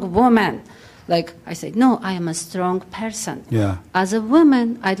strong woman. Like I say, no, I am a strong person. Yeah. As a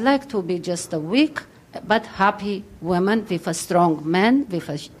woman, I'd like to be just a weak but happy woman with a strong man, with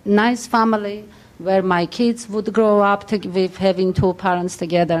a nice family, where my kids would grow up with having two parents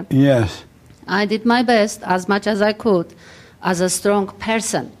together. Yes. I did my best as much as I could as a strong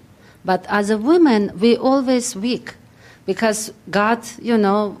person. But as a woman, we always weak because God,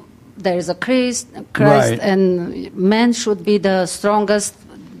 there is a Christ Right. and men should be the strongest,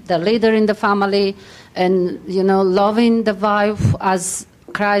 the leader in the family, and, loving the wife as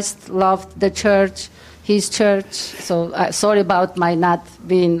Christ loved the church, his church. So sorry about my not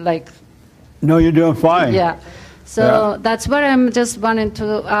being like... No, you're doing fine. Yeah. So that's where I'm just wanting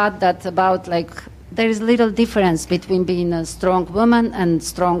to add that about like there is little difference between being a strong woman and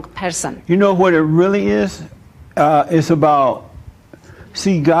strong person. You know what it really is? It's about,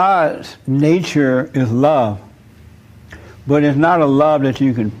 see, God's nature is love. But it's not a love that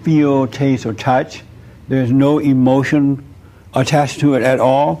you can feel, taste, or touch. There's no emotion attached to it at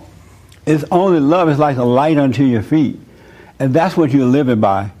all. It's only love. It's like a light unto your feet. And that's what you're living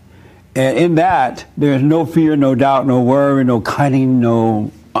by. And in that, there's no fear, no doubt, no worry, no cunning, no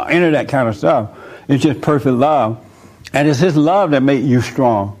any of that kind of stuff. It's just perfect love. And it's His love that makes you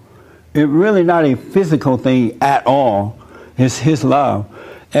strong. It's really not a physical thing at all. It's His love.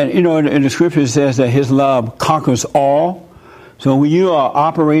 And, you know, in the scripture it says that His love conquers all. So when you are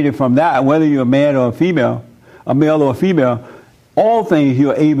operating from that, whether you're a man or a female, a male or a female, all things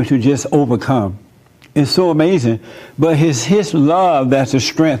you're able to just overcome. It's so amazing. But it's His love that's the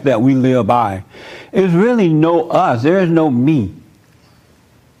strength that we live by. It's really no us. There is no me.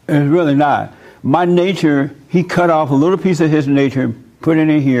 It's really not. My nature, He cut off a little piece of His nature, put it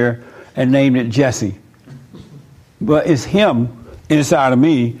in here, and named it Jesse. But it's Him inside of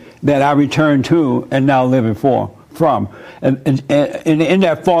me that I return to and now living from. And in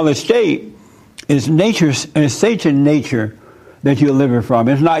that fallen state, it's Satan's nature that you're living from.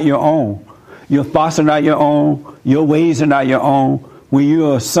 It's not your own. Your thoughts are not your own. Your ways are not your own. When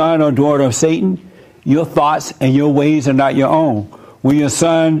you're a son or daughter of Satan, your thoughts and your ways are not your own. When you're a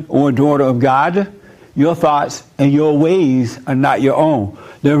son or a daughter of God, your thoughts and your ways are not your own.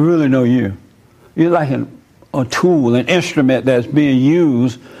 They're really no you. You're like a tool, an instrument that's being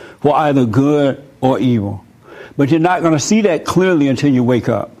used for either good or evil. But you're not going to see that clearly until you wake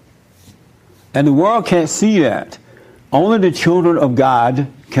up. And the world can't see that. Only the children of God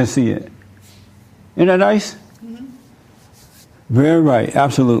can see it. Isn't that nice? Mm-hmm. Very right,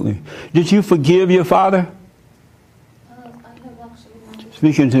 absolutely. Did you forgive your father? I have actually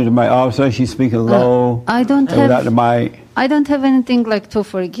Speaking to the mic, officer, she's speaking low. I don't without the mic. I don't have anything like to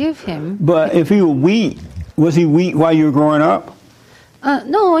forgive him. But if he was weak, was he weak while you were growing up?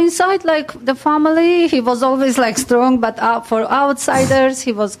 No, inside like the family, he was always like strong, but for outsiders,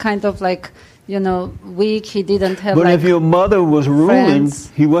 he was kind of like, you know, weak. He didn't have But like if your mother was ruling, friends.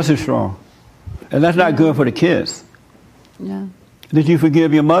 he wasn't strong. And that's not good for the kids. Yeah. Did you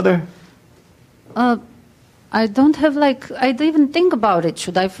forgive your mother? I don't have like, I didn't even think about it.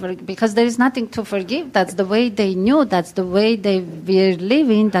 Should I forgive? Because there is nothing to forgive. That's the way they knew. That's the way they were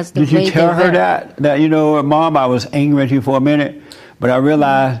living. That's the Did way you tell they her were. that, you know, Mom, I was angry at you for a minute, but I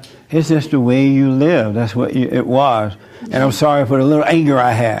realized it's just the way you live. That's what it was. And I'm sorry for the little anger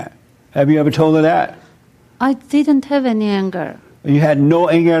I had. Have you ever told her that? I didn't have any anger. You had no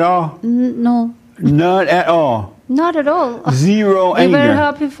anger at all? No, None at all? not at all. Zero We were a anger?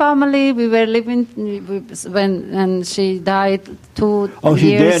 happy family. We were living when she died 2 Oh, she's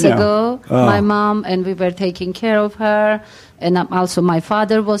years dead now. ago. Oh. My mom and we were taking care of her, and also my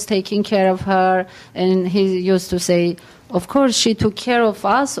father was taking care of her. And he used to say, "Of course, she took care of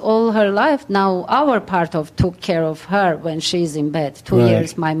us all her life. Now our part of took care of her when she's in bed. 2 Right.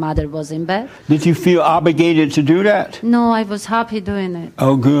 years my mother was in bed. Did you feel obligated to do that? No, I was happy doing it."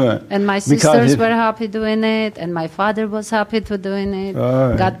 Oh, good. And my Because sisters if- were happy doing it, and my father was happy to doing it.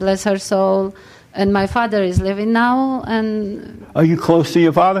 Right. God bless her soul. And my father is living now, and Are you close to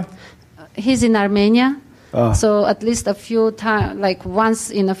your father? he's in Armenia. Ah. So at least a few times, like once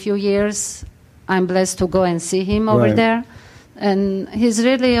in a few years, I'm blessed to go and see him over Right. there. And he's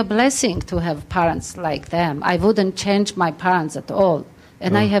really a blessing to have parents like them. I wouldn't change my parents at all.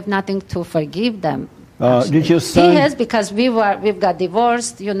 And I have nothing to forgive them. Did your son? He has, because we've got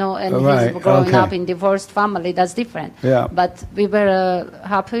divorced, you know, and Right, he's growing okay. up in divorced family. That's different. Yeah. But we were a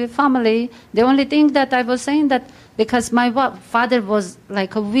happy family. The only thing that I was saying that because my father was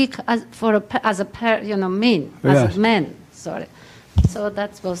like a weak as Yes. a man. Sorry. So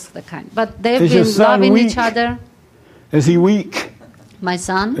that was the kind. But they've Is your been son loving weak? each other. Is he weak? My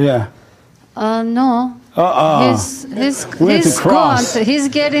son. Yeah. No. He's Where's the cross? gone. He's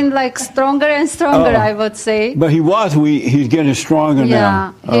getting like stronger and stronger, Uh-oh. I would say. But he was weak. He's getting stronger Yeah,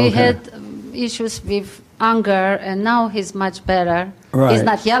 now. he Okay. had issues with anger, and now he's much better. Right. He's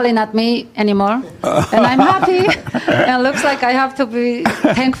not yelling at me anymore, and I'm happy. And looks like I have to be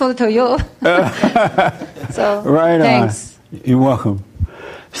thankful to you. So, Right on. thanks. You're welcome.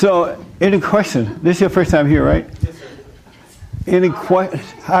 So, any questions? This is your first time here, right? Yes, sir. Any questions?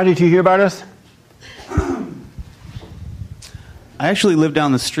 How did you hear about us? I actually live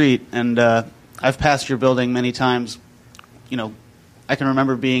down the street, and I've passed your building many times. You know, I can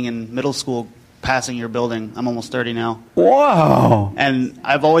remember being in middle school passing your building. I'm almost 30 now. Wow. And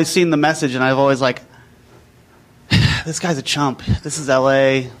I've always seen the message, and I've always like, this guy's a chump. This is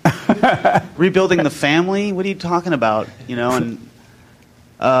L.A. Rebuilding the family? What are you talking about? You know,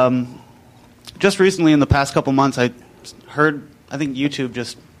 and just recently in the past couple months, I heard, I think YouTube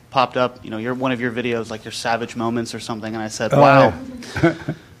just popped up, you know, one of your videos, like your savage moments or something, and I said, wow,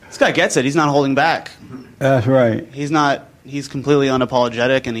 this guy gets it. He's not holding back. That's right. He's completely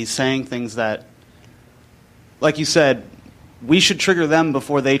unapologetic, and he's saying things that, like you said, we should trigger them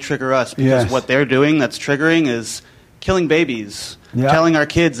before they trigger us, because what they're doing that's triggering is killing babies, telling our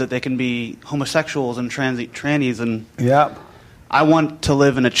kids that they can be homosexuals and trannies. And I want to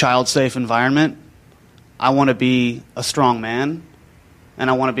live in a child-safe environment. I want to be a strong man, and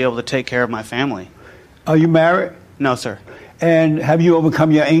I want to be able to take care of my family. Are you married? No, sir. And have you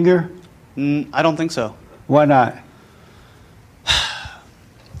overcome your anger? I don't think so. Why not?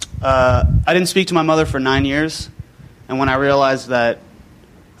 I didn't speak to my mother for 9 years, and when I realized that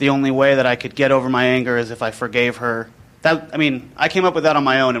the only way that I could get over my anger is if I forgave her, I came up with that on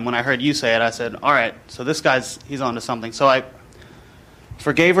my own, and when I heard you say it, I said, all right, so this guy's, he's onto something. So I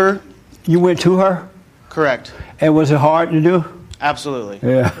forgave her. You went to her? Correct. And was it hard to do? Absolutely.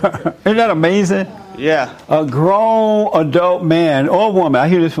 Yeah. Isn't that amazing? Yeah. A grown adult man or woman, I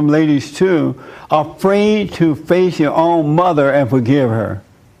hear this from ladies too, afraid to face your own mother and forgive her.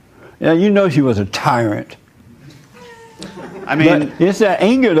 Yeah, you know she was a tyrant. I mean, but it's that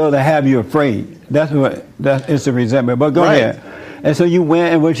anger though that have you afraid. That is the resentment. But go ahead. And so you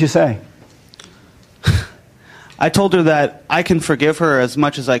went, and what'd you say? I told her that I can forgive her as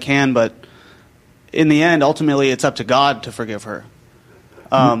much as I can, but in the end, ultimately, it's up to God to forgive her.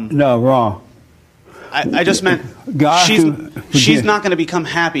 No, wrong. I just meant God she's not going to become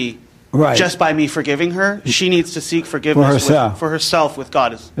happy just by me forgiving her. She needs to seek forgiveness for herself with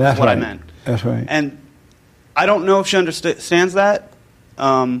God is what I meant. That's right. And I don't know if she understands that,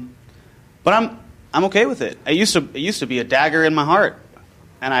 but I'm okay with it. It used to be a dagger in my heart,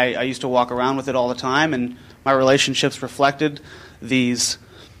 and I used to walk around with it all the time, and my relationships reflected these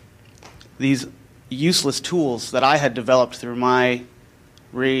useless tools that I had developed through my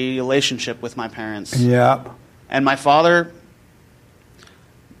relationship with my parents. Yeah. And my father,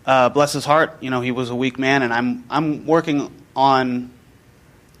 bless his heart, you know, he was a weak man, and I'm working on.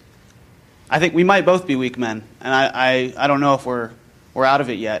 I think we might both be weak men, and I don't know if we're out of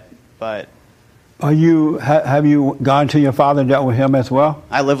it yet, but. Have you gone to your father and dealt with him as well?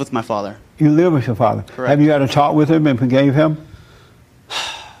 I live with my father. You live with your father? Correct. Have you had a talk with him and forgave him?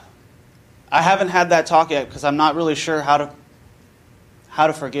 I haven't had that talk yet because I'm not really sure how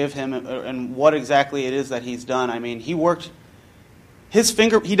to forgive him and what exactly it is that he's done. I mean, he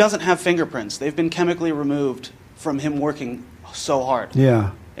doesn't have fingerprints. They've been chemically removed from him working so hard.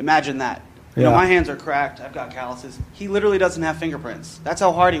 Yeah. Imagine that. You know, my hands are cracked. I've got calluses. He literally doesn't have fingerprints. That's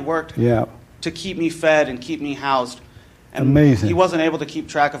how hard he worked to keep me fed and keep me housed. And amazing. He wasn't able to keep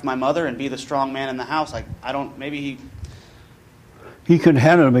track of my mother and be the strong man in the house. He couldn't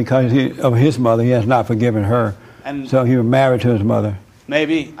handle it because of his mother. He has not forgiven her. And so he was married to his mother.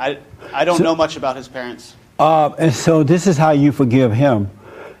 Maybe. I don't know much about his parents. And so this is how you forgive him.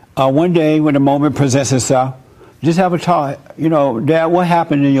 One day when the moment presents itself, just have a talk. You know, Dad, what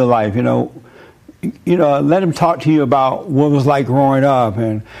happened in your life? You know, let him talk to you about what it was like growing up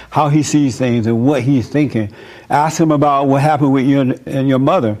and how he sees things and what he's thinking. Ask him about what happened with you and your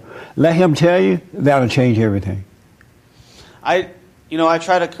mother. Let him tell you. That'll change everything. I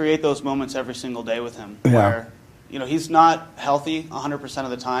try to create those moments every single day with him where, he's not healthy 100% of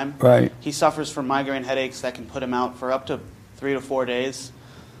the time. Right. He suffers from migraine headaches that can put him out for up to 3 to 4 days.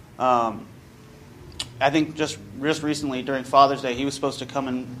 I think just recently during Father's Day, he was supposed to come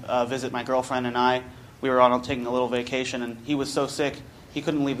and visit my girlfriend and I. We were on taking a little vacation, and he was so sick he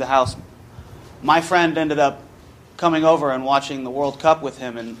couldn't leave the house. My friend ended up coming over and watching the World Cup with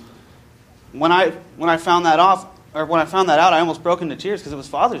him, and when I found that out, I almost broke into tears because it was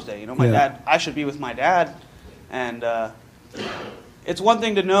Father's Day. You know, my dad. I should be with my dad, and it's one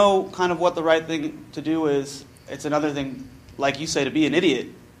thing to know kind of what the right thing to do is. It's another thing, like you say, to be an idiot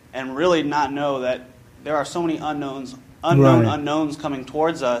and really not know that there are so many unknowns coming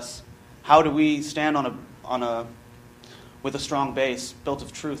towards us. How do we stand with a strong base built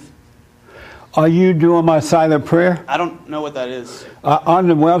of truth? Are you doing my silent prayer? I don't know what that is. On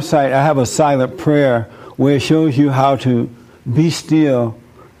the website, I have a silent prayer where it shows you how to be still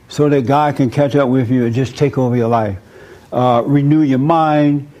so that God can catch up with you and just take over your life. Renew your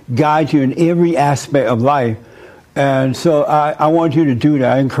mind, guide you in every aspect of life. And so I want you to do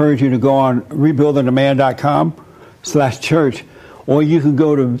that. I encourage you to go on rebuildingtheman.com/church, or you can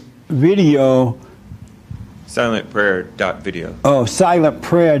go to video. Silentprayer.video. Oh,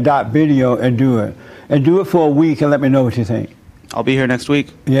 silentprayer.video and do it. and do it for a week and let me know what you think. I'll be here next week.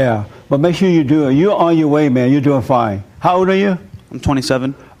 Yeah, but make sure you do it. You're on your way, man. You're doing fine. How old are you? I'm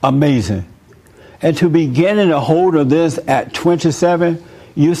 27. Amazing. And to be getting a hold of this at 27,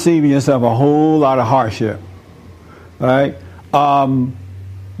 you see yourself a whole lot of hardship. All right?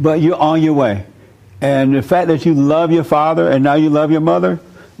 But you're on your way. And the fact that you love your father and now you love your mother,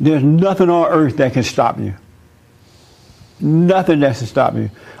 there's nothing on earth that can stop you. Nothing that can stop you.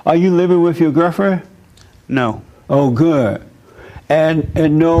 Are you living with your girlfriend? No. Oh, good.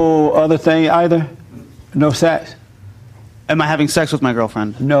 And no other thing either? No sex? Am I having sex with my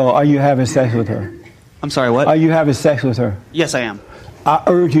girlfriend? No. Are you having sex with her? I'm sorry, what? Are you having sex with her? Yes, I am. I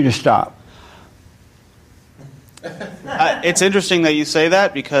urge you to stop. It's interesting that you say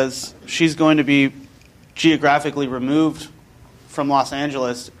that because she's going to be geographically removed from Los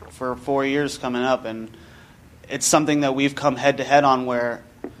Angeles for 4 years coming up, and it's something that we've come head to head on. Where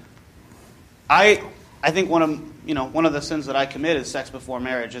I think one of the sins that I commit is sex before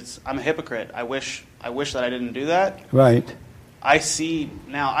marriage. I'm a hypocrite. I wish that I didn't do that. Right. I see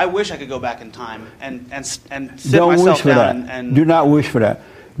now. I wish I could go back in time and sit Don't myself wish for down that. and Do not wish for that.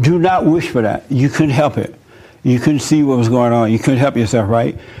 Do not wish for that. You couldn't help it. You couldn't see what was going on. You couldn't help yourself,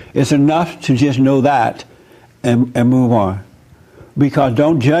 right? It's enough to just know that and move on. Because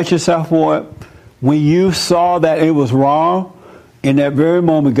don't judge yourself for it. When you saw that it was wrong, in that very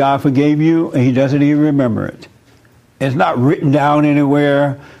moment, God forgave you, and he doesn't even remember it. It's not written down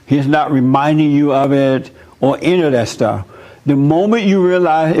anywhere. He's not reminding you of it or any of that stuff. The moment you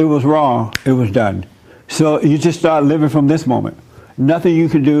realize it was wrong, it was done. So you just start living from this moment. Nothing you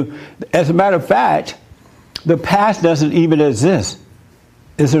can do. As a matter of fact, the past doesn't even exist.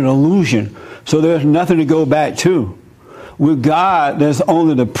 It's an illusion. So there's nothing to go back to. With God, there's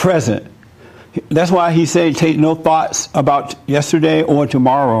only the present. That's why he said take no thoughts about yesterday or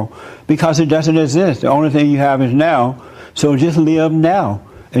tomorrow, because it doesn't exist. The only thing you have is now. So just live now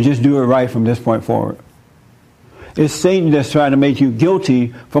and just do it right from this point forward. It's Satan that's trying to make you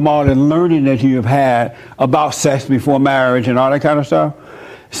guilty from all the learning that you have had about sex before marriage and all that kind of stuff.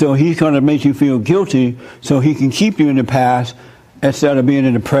 So he's going to make you feel guilty so he can keep you in the past instead of being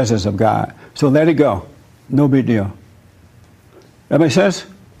in the presence of God. So let it go. No big deal. That make sense?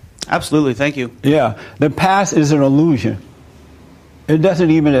 Absolutely. Thank you. Yeah. The past is an illusion. It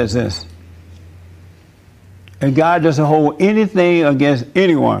doesn't even exist. And God doesn't hold anything against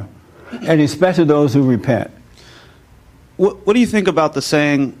anyone, and especially those who repent. What do you think about the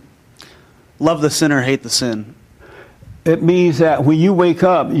saying, love the sinner, hate the sin? It means that when you wake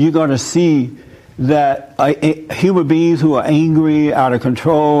up, you're going to see that human beings who are angry, out of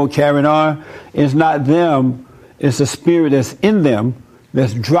control, carrying on, it's not them, it's the spirit that's in them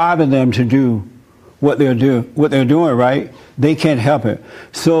that's driving them to do what they're doing, right? They can't help it.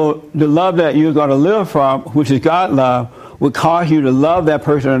 So the love that you're going to live from, which is God love, will cause you to love that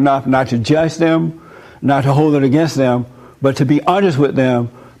person enough not to judge them, not to hold it against them, but to be honest with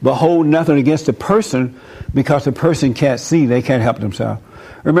them, but hold nothing against the person, because the person can't see, they can't help themselves.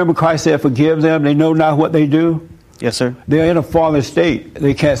 Remember Christ said, forgive them, they know not what they do? Yes, sir. They're in a fallen state.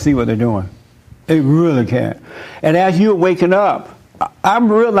 They can't see what they're doing. They really can't. And as you're waking up,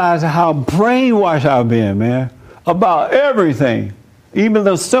 I'm realizing how brainwashed I've been, man, about everything. Even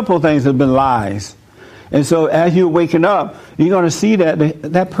those simple things have been lies. And so as you're waking up, you're going to see that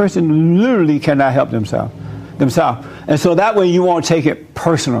that person literally cannot help themselves. And so that way you won't take it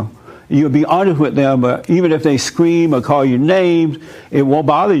personal. You'll be honest with them, but even if they scream or call you names, it won't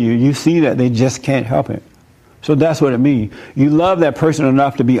bother you. You see that they just can't help it. So that's what it means. You love that person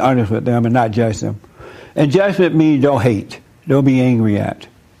enough to be honest with them and not judge them. And judgment means don't hate. Don't be angry at.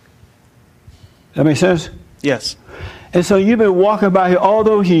 That make sense? Yes. And so you've been walking by here all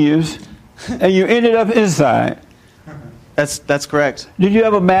those years, and you ended up inside. That's correct. Did you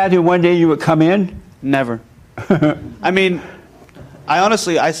ever imagine one day you would come in? Never. I mean, I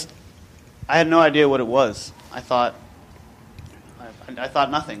honestly, I had no idea what it was. I thought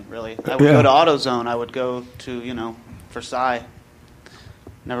nothing, really. I would go to AutoZone. I would go to, Versailles.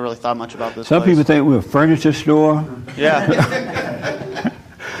 Never really thought much about this Some place. people think we're a furniture store. Yeah.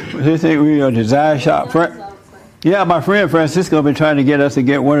 They think we're a design shop. Yeah, my friend Francisco been trying to get us to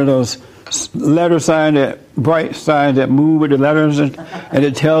get one of those letter signs, bright signs that move with the letters, and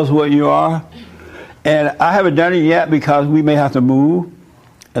it tells what you are. And I haven't done it yet because we may have to move,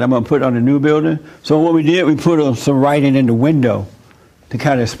 and I'm going to put it on the new building. So what we did, we put some writing in the window to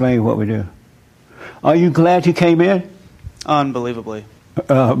kind of explain what we do. Are you glad you came in? Unbelievably.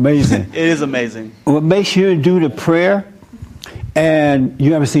 Amazing. It is amazing. Well, make sure you do the prayer, and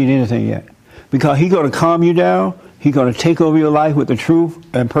you haven't seen anything yet. Because he's going to calm you down. He's going to take over your life with the truth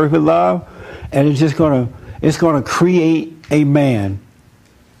and perfect love. and it's gonna create a man,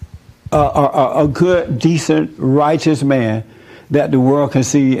 a good, decent, righteous man that the world can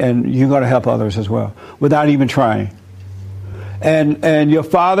see, and you're gonna help others as well without even trying. And your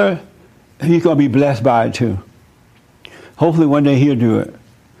father, he's gonna be blessed by it too. Hopefully one day he'll do it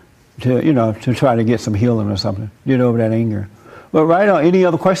to try to get some healing or something, get over that anger. But right on. Any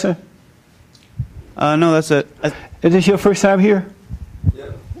other question? No, that's it. Is this your first time here? Yeah.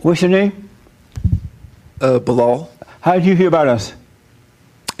 What's your name? Bilal. How did you hear about us?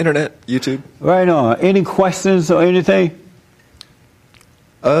 Internet, YouTube. Right on. Any questions or anything?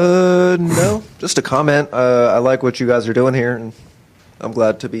 No, just a comment. I like what you guys are doing here, and I'm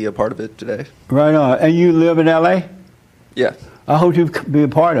glad to be a part of it today. Right on. And you live in L.A.? Yeah. I hope you be a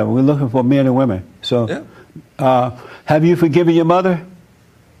part of it. We're looking for men and women. So, Yeah. Have you forgiven your mother?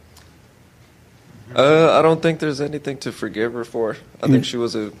 I don't think there's anything to forgive her for. I think she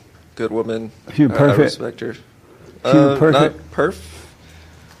was a good woman. She was perfect. I respect her. She was perfect?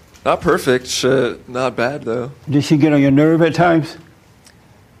 Not perfect. Not bad, though. Did she get on your nerve at times?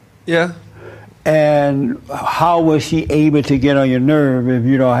 Yeah. And how was she able to get on your nerve if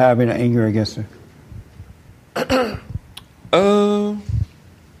you don't have any anger against her?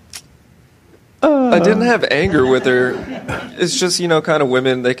 I didn't have anger with her. It's just, kind of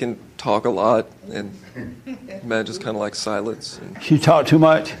women, they can talk a lot, and men just kind of like silence. And, She talked too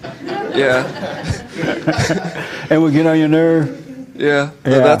much? yeah. And would get on your nerve? Yeah.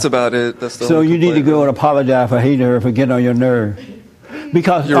 Yeah. That's about it. That's the So only you need to complaint. go and apologize for hating her for getting on your nerve.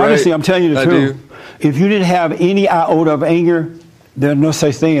 Because You're honestly, right. I'm telling you the I truth. do. If you didn't have any iota of anger, there's no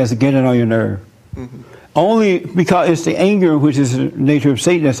such thing as getting on your nerve. Mm-hmm. Only because it's the anger, which is the nature of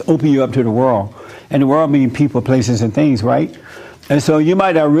Satan, that's opening you up to the world. And the world means people, places, and things, right? And so you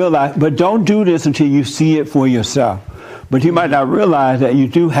might not realize, but don't do this until you see it for yourself. But you might not realize that you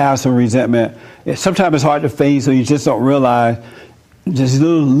do have some resentment. Sometimes it's hard to face, or you just don't realize just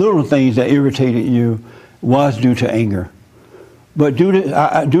little things that irritated you was due to anger. But do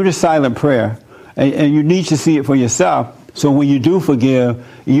the silent prayer, and you need to see it for yourself. So when you do forgive,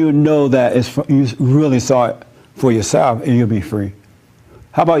 you know that you really saw it for yourself, and you'll be free.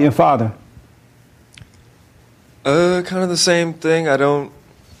 How about your father? Kind of the same thing. I don't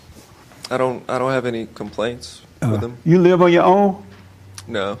have any complaints with him. You live on your own?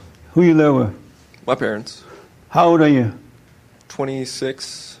 No. Who you live with? My parents. How old are you?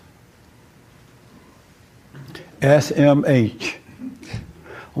 26. SMH.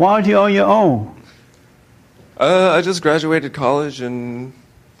 Why aren't you on your own? I just graduated college, and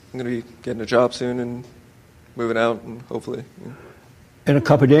I'm going to be getting a job soon and moving out, and hopefully. In a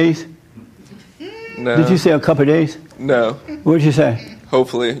couple of days? No. Did you say a couple of days? No. What did you say?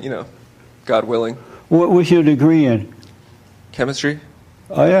 Hopefully, God willing. What's your degree in? Chemistry?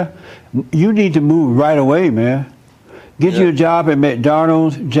 Oh, yeah? You need to move right away, man. Get you a job at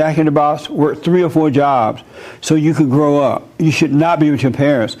McDonald's, Jack in the Box, work 3 or 4 jobs so you could grow up. You should not be with your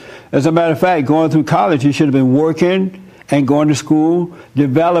parents. As a matter of fact, going through college, you should have been working and going to school,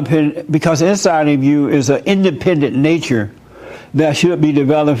 developing, because inside of you is an independent nature that should be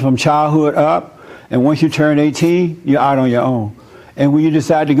developed from childhood up. And once you turn 18, you're out on your own. And when you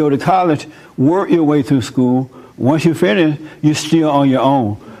decide to go to college, work your way through school. Once you finish, you're still on your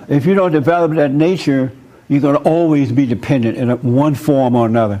own. If you don't develop that nature, you're going to always be dependent in one form or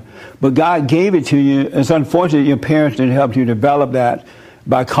another. But God gave it to you. It's unfortunate your parents didn't help you develop that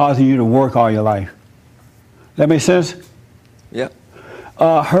by causing you to work all your life. That make sense? Yeah.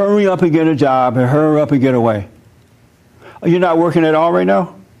 Hurry up and get a job, and hurry up and get away. You're not working at all right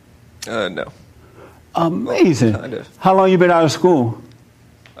now? No. Amazing. Well, kind of. How long you been out of school?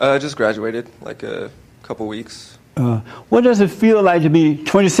 I just graduated, like a couple weeks. What does it feel like to be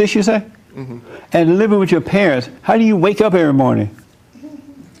 26, you say? Mm-hmm. And living with your parents? How do you wake up every morning?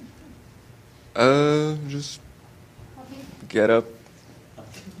 Just get up.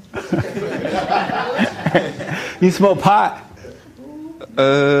 You smoke pot?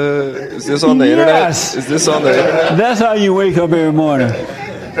 Is this on the Yes. internet? Is this on the internet? That's how you wake up every morning.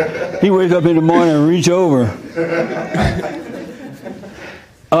 You wake up in the morning and reach over.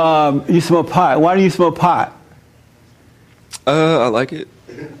 You smoke pot. Why do you smoke pot? I like it.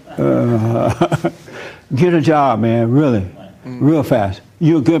 Get a job, man, really. Real fast.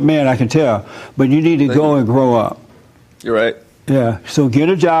 You're a good man, I can tell. But you need to go and grow up. You're right. Yeah, so get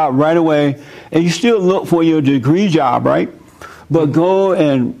a job right away. And you still look for your degree job, right? But go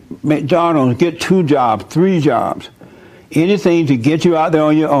and McDonald's, get 2 jobs, 3 jobs. Anything to get you out there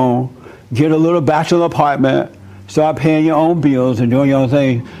on your own. Get a little bachelor apartment. Start paying your own bills and doing your own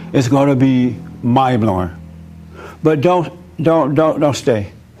thing. It's going to be mind-blowing. But don't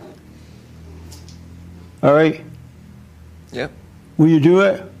stay. All right? Yeah, Will you do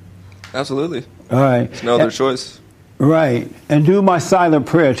it? absolutely. All right. There's no other choice. Right. And do my silent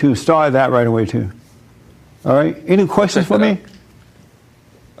prayer, too. Start that right away, too. All right? Any questions for me?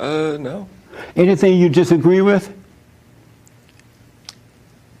 No. Anything you disagree with?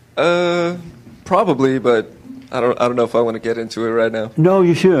 Probably, but I don't know if I want to get into it right now. No,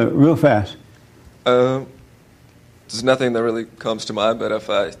 you should. Real fast. There's nothing that really comes to mind, but if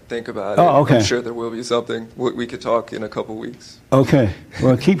I think about it, Oh, okay. I'm sure there will be something. We could talk in a couple weeks. Okay.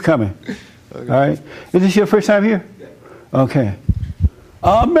 Well, keep coming. Okay. All right. Is this your first time here? Yeah. Okay.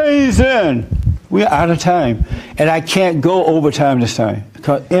 Amazing. We're out of time. And I can't go overtime this time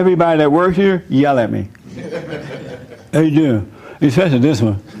because everybody that works here yell at me. They do. Especially this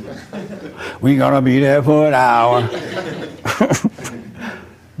one. We're going to be there for an hour.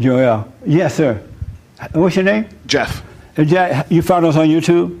 Joel. Yes, sir. What's your name? Jeff. Jack, you found us on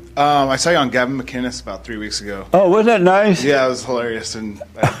YouTube? I saw you on Gavin McInnes about 3 weeks ago. Oh, wasn't that nice? Yeah, it was hilarious, and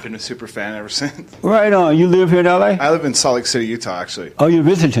I've been a super fan ever since. Right on. You live here in L.A.? I live in Salt Lake City, Utah, actually. Oh, you're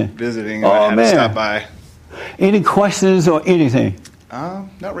visiting? Visiting, Oh, and I had man. to stop by. Any questions or anything?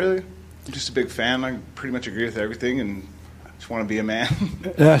 Not really. I'm just a big fan. I pretty much agree with everything, and just want to be a man.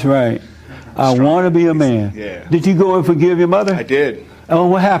 That's right. I want to be a man. Yeah. Did you go and forgive your mother? I did. Oh,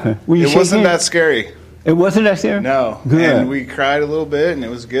 what happened? Were you It wasn't shaking? that scary. It wasn't that scary? No. Good. And we cried a little bit, and it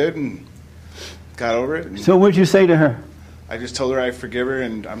was good, and got over it. And So what'd you say to her? I just told her I forgive her,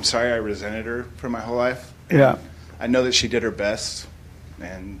 and I'm sorry I resented her for my whole life. Yeah. I know that she did her best,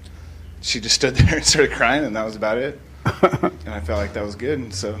 and she just stood there and started crying, and that was about it. And I felt like that was good,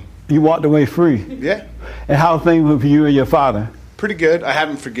 and so, You walked away free. yeah, And how things with you and your father? pretty good. I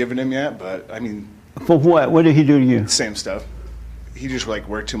haven't forgiven him yet, but, I mean, For what? What did he do to you? same stuff. He just, like,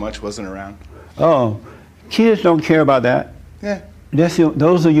 worked too much, wasn't around. Oh, kids don't care about that. Yeah,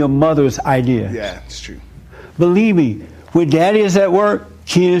 Those are your mother's ideas. yeah, it's true. Believe me, when daddy is at work,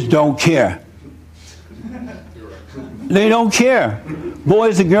 kids don't care. They don't care.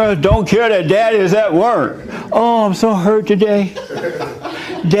 Boys and girls don't care that daddy is at work. Oh, I'm so hurt today.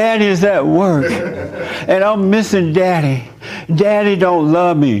 Daddy is at work. And I'm missing daddy. Daddy don't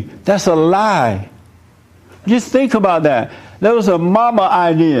love me. That's a lie. Just think about that. Those are mama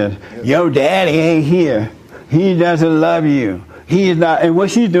ideas. Your daddy ain't here. He doesn't love you. He is not. And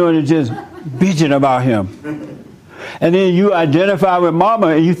what she's doing is just bitching about him. And then you identify with mama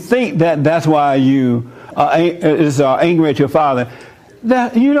and you think that that's why you is angry at your father.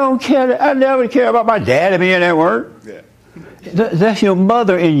 That you don't care. I never care about my daddy being at work. Yeah, That's your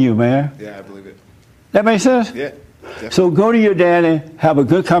mother in you, man. yeah, I believe it. That makes sense? Yeah, definitely. So go to your daddy, have a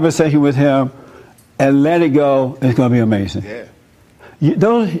good conversation with him, and let it go. It's going to be amazing. Yeah.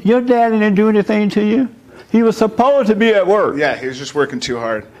 Your daddy didn't do anything to you. He was supposed to be at work. Yeah, he was just working too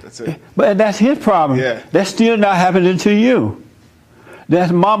hard. That's it. But that's his problem. Yeah. That's still not happening to you.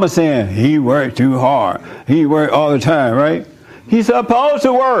 That's mama saying, he worked too hard. He worked all the time, right? He's supposed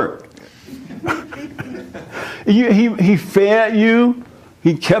to work. He fed you.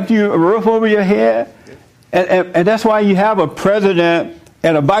 He kept you a roof over your head. And that's why you have a president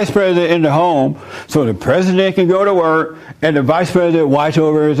and a vice president in the home, so the president can go to work and the vice president watch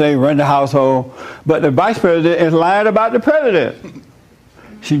over everything, run the household. But the vice president is lying about the president.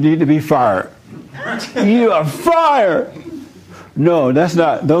 She needs to be fired. You are fired. No, those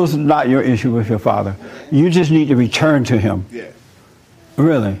are not your issue with your father. You just need to return to him. Yeah.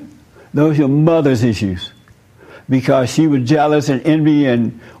 Really. Those are your mother's issues. Because she was jealous and envy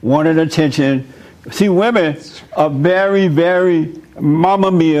and wanted attention. See, women are very, very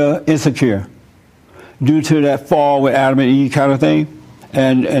mamma mia insecure due to that fall with Adam and Eve kind of thing.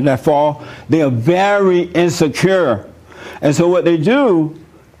 And that fall, they are very insecure. And so what they do,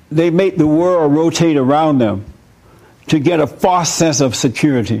 they make the world rotate around them to get a false sense of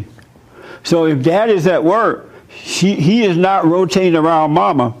security. So if dad is at work, he is not rotating around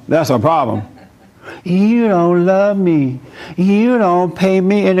mama. That's a problem. You don't love me. You don't pay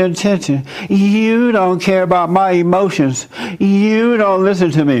me any attention. You don't care about my emotions. You don't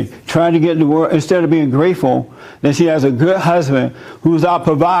listen to me. Trying to get the world, instead of being grateful that she has a good husband who's out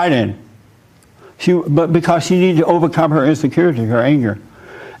providing. But because she needs to overcome her insecurity, her anger.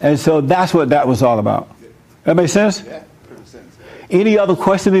 And so that's what that was all about. That makes sense? Yeah, perfect sense. Any other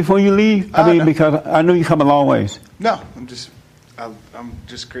question before you leave? No. Because I know you come a long ways. No, I'm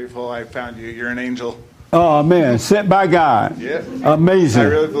just grateful I found you. You're an angel. Oh, man, sent by God. Yeah. Amazing. I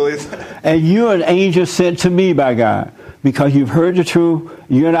really believe that. And you're an angel sent to me by God because you've heard the truth.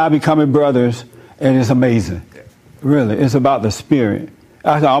 You and I are becoming brothers, and it's amazing. Yeah. Really, it's about the spirit.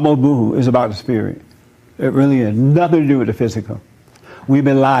 I almost boo-hoo. It's about the spirit. It really is. Nothing to do with the physical. We've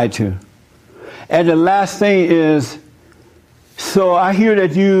been lied to. And the last thing is, so I hear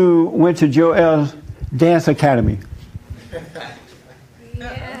that you went to Joel's Dance Academy.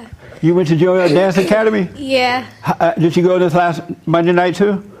 Yeah. You went to Joel's Dance Academy? Yeah. Did you go this last Monday night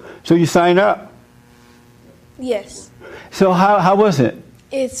too? So you signed up? Yes. So how was it?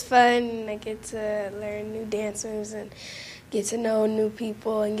 It's fun. I get to learn new dance moves and get to know new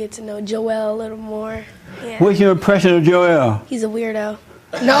people and get to know Joel a little more. Yeah. What's your impression of Joel? He's a weirdo.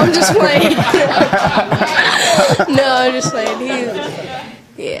 No, I'm just playing. No, I'm just playing.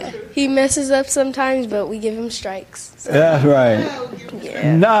 He messes up sometimes, but we give him strikes. So. That's right.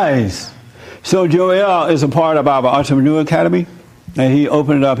 Yeah. Nice. So Joel is a part of our Entrepreneur Academy, and he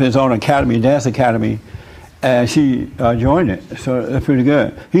opened up his own academy, Dance Academy, and she joined it. So that's pretty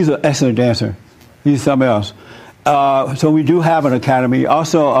good. He's an excellent dancer. He's something else. So we do have an academy.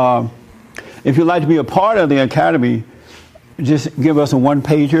 Also, if you'd like to be a part of the academy, just give us a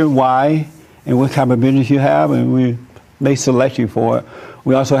one-pager, why, and what kind of business you have, and we may select you for it.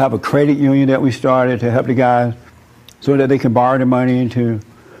 We also have a credit union that we started to help the guys so that they can borrow the money to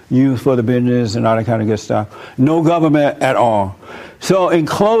use for the business and all that kind of good stuff. No government at all. So in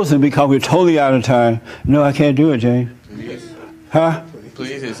closing, because we're totally out of time, no, I can't do it, James. Please. Huh?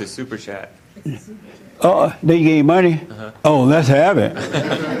 Please, it's a super chat. Oh, they gave money? Uh-huh. Oh, let's have it.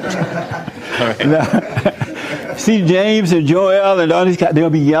 All right. See, James and Joel and all these guys, they'll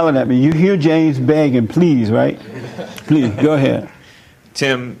be yelling at me. You hear James begging, please, right? Please, go ahead.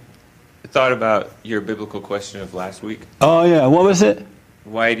 Tim, thought about your biblical question of last week. Oh, yeah. What was it?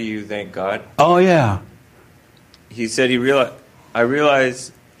 Why do you thank God? Oh, yeah. He said, I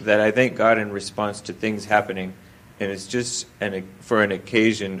realize that I thank God in response to things happening, and it's just for an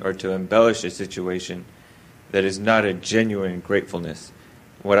occasion or to embellish a situation that is not a genuine gratefulness.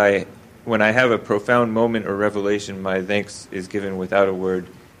 When I have a profound moment or revelation, my thanks is given without a word.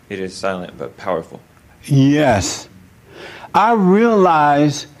 It is silent but powerful. Yes. I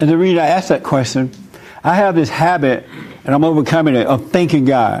realize, and the reason I asked that question, I have this habit, and I'm overcoming it, of thanking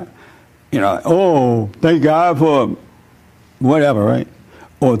God. You know, oh, thank God for whatever, right?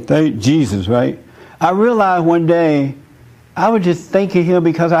 Or thank Jesus, right? I realized one day I was just thanking him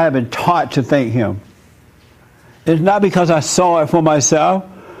because I had been taught to thank him. It's not because I saw it for myself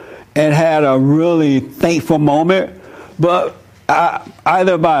and had a really thankful moment, but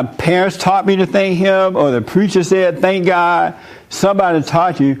either my parents taught me to thank him or the preacher said, thank God. Somebody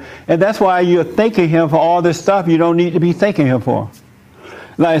taught you. And that's why you're thanking him for all this stuff you don't need to be thanking him for.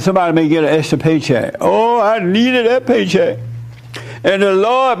 Like somebody may get an extra paycheck. Oh, I needed that paycheck. And the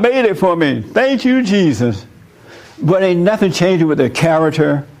Lord made it for me. Thank you, Jesus. But ain't nothing changing with their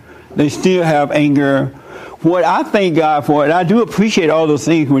character. They still have anger. What I thank God for, and I do appreciate all those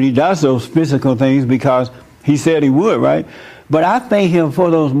things when he does those physical things because he said he would, right? But I thank him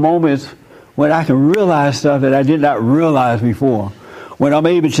for those moments when I can realize stuff that I did not realize before. When I'm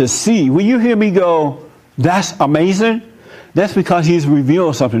able to see. When you hear me go, that's amazing, that's because he's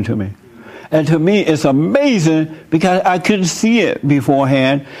revealed something to me. And to me, it's amazing because I couldn't see it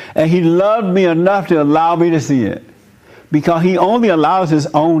beforehand. And he loved me enough to allow me to see it. Because he only allows his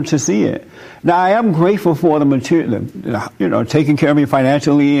own to see it. Now, I am grateful for the material, taking care of me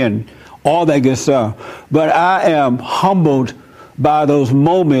financially and all that good stuff. But I am humbled by those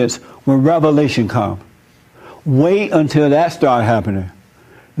moments when revelation comes. Wait until that starts happening.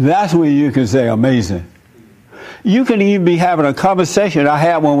 That's when you can say amazing. You can even be having a conversation. I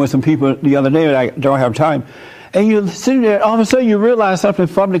had one with some people the other day that I don't have time. And you're sitting there, all of a sudden you realize something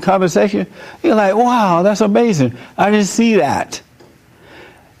from the conversation. You're like, wow, that's amazing. I didn't see that.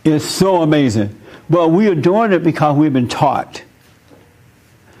 It's so amazing. But we are doing it because we've been taught.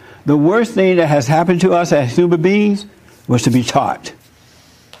 The worst thing that has happened to us as human beings was to be taught.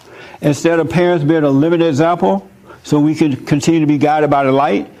 Instead of parents being a living example so we could continue to be guided by the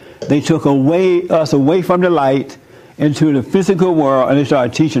light, they took us away from the light into the physical world and they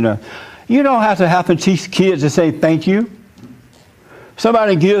started teaching us. You don't have to teach kids to say thank you.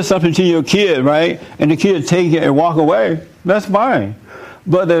 Somebody gives something to your kid, right? And the kid take it and walk away. That's fine.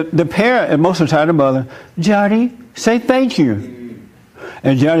 But the parent, and most of the time the mother, Johnny, say thank you.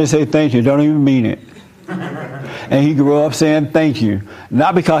 And Johnny say thank you, don't even mean it. And he grew up saying thank you.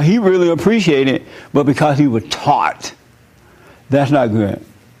 Not because he really appreciated it, but because he was taught. That's not good.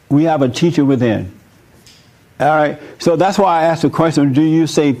 We have a teacher within. All right? So that's why I asked the question, do you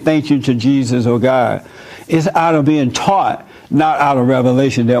say thank you to Jesus or God? It's out of being taught, not out of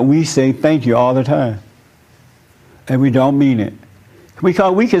revelation, that we say thank you all the time. And we don't mean it.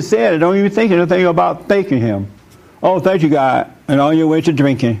 Because we can say it and don't even think anything about thanking him. Oh, thank you, God. And on your way to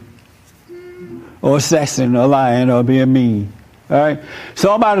drinking. Or sexing or lying or being mean. All right?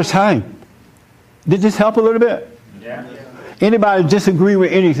 So I'm out of time. Did this help a little bit? Yeah. Anybody disagree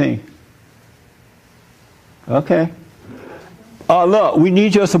with anything? Okay. Look, we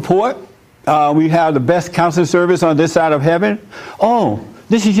need your support. We have the best counseling service on this side of heaven. Oh,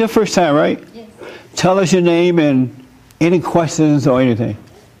 this is your first time, right? Yes. Tell us your name and any questions or anything.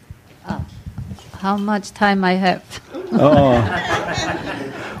 How much time I have? Oh,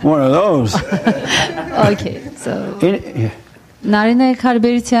 one of those. Okay, so Narine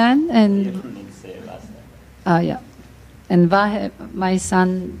Karberitan and yeah, and Vahe, my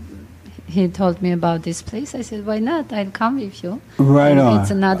son, he told me about this place. I said, why not? I'll come with you. Right and on.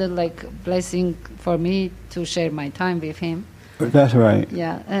 It's another like blessing for me to share my time with him. That's right.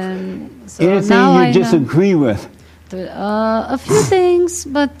 Yeah, and so Anything now you I disagree with? a few things,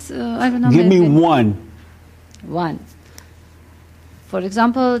 but I don't know. Give me maybe one. One. For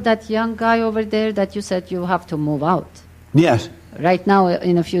example, that young guy over there that you said you have to move out. Yes. Right now,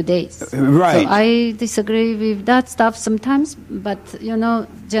 in a few days. Right. So I disagree with that stuff sometimes, but you know,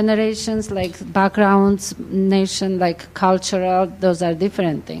 generations like backgrounds, nation like cultural, those are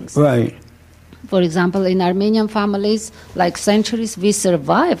different things. Right. For example, in Armenian families, like centuries, we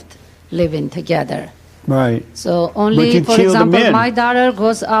survived living together. Right. So But only, you for killed the example, men. my daughter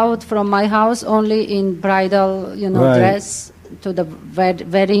goes out from my house only in bridal, you know, Right. dress to the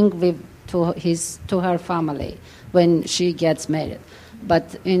wedding with to her family when she gets married.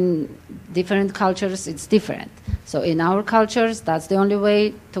 But in different cultures, it's different. So in our cultures, that's the only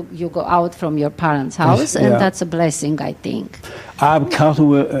way you go out from your parents' house, and Yeah. that's a blessing, I think. I've counseled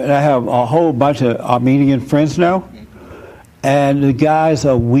with, and I have a whole bunch of Armenian friends now, and the guys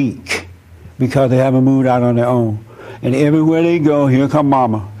are weak because they haven't moved out on their own. And everywhere they go, here come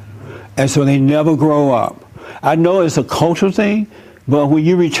mama. And so they never grow up. I know it's a cultural thing, but when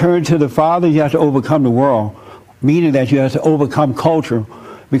you return to the Father, you have to overcome the world, meaning that you have to overcome culture,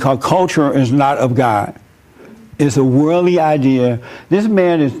 because culture is not of God. It's a worldly idea. This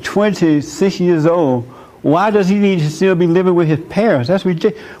man is 26 years old. Why does he need to still be living with his parents? That's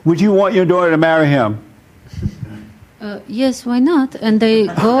ridiculous. Would you want your daughter to marry him? Yes, why not? And they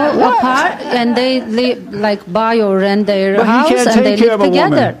go apart and they live, like buy or rent their But he house can't and they take care live of a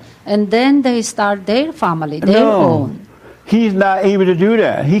woman. together. And then they start their family, their own. He's not able to do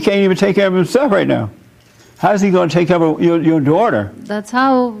that. He can't even take care of himself right now. How's he going to take care of your daughter? That's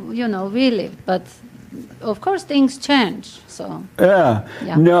how, you know, we live. But of course things change. So Yeah.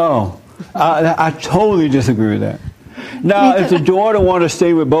 Yeah. No. I totally disagree with that. Now, if the daughter want to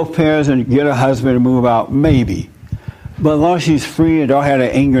stay with both parents and get a husband and move out, maybe. But as long as she's free and don't have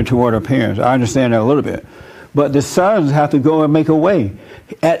that anger toward her parents, I understand that a little bit. But the sons have to go and make a way.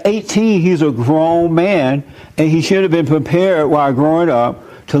 At 18, he's a grown man, and he should have been prepared while growing up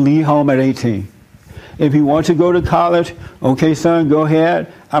to leave home at 18. If he wants to go to college, okay, son, go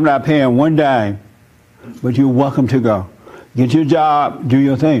ahead. I'm not paying one dime, but you're welcome to go. Get your job, do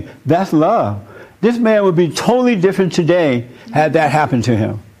your thing. That's love. This man would be totally different today had that happened to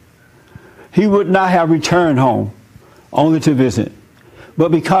him. He would not have returned home, only to visit. But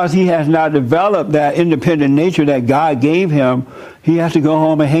because he has not developed that independent nature that God gave him, he has to go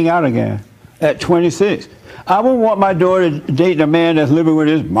home and hang out again at 26. I wouldn't want my daughter dating a man that's living with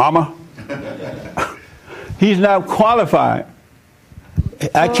his mama. He's not qualified.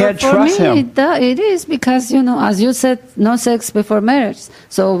 I can't trust for me, him. It is because, you know, as you said, no sex before marriage.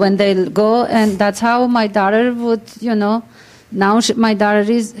 So when they go, and that's how my daughter would, you know, now my daughter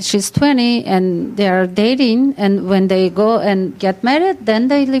she's 20 and they are dating, and when they go and get married, then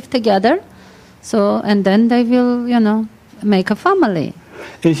they live together. So, and then they will, you know, make a family.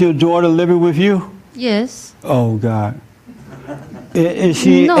 Is your daughter living with you? Yes. Oh, God. Is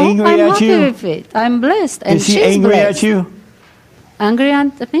she no, angry I'm at happy you? with it. I'm blessed, and Is she she's angry blessed. at you? Angry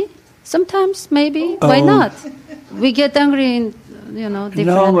at me? Sometimes, maybe. Why Oh. not? We get angry in, you know, different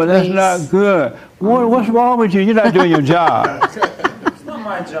No, but that's ways. not good. What's wrong with you? You're not doing your job. It's not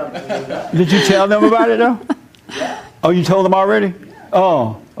my job to do that. Did you tell them about it, though? Oh, you told them already?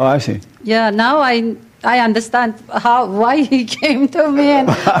 Oh, I see. Yeah, now I understand why he came to me and,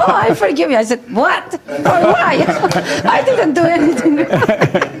 I forgive you. I said, what? Or why? I didn't do anything.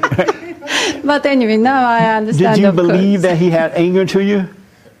 But anyway, now I understand. Did you of believe course. that he had anger to you?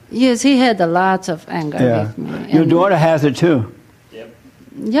 Yes, he had a lot of anger Yeah. with me. Your And- daughter has it too.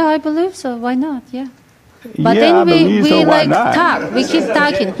 Yeah, I believe so. Why not? Yeah. But Yeah, I then we believe so. Why like not? talk. We keep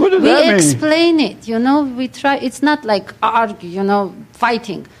talking. What does we that mean? explain it. You know, we try. It's not like argue. You know,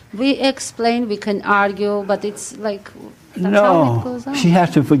 fighting. We explain. We can argue, but it's like that's how it goes No, on. she has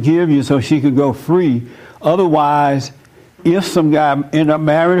to forgive you so she could go free. Otherwise, if some guy end up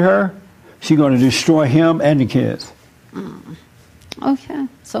marrying her, she's going to destroy him and the kids. Okay.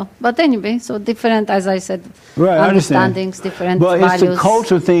 So, but anyway, so different, as I said, Right, I understand. understandings, different But values. it's the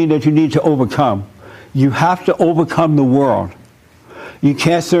culture thing that you need to overcome. You have to overcome the world. You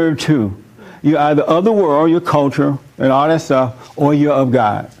can't serve two. You're either of the world, your culture, and all that stuff, or you're of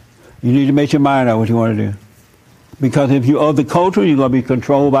God. You need to make your mind up what you want to do. Because if you're of the culture, you're going to be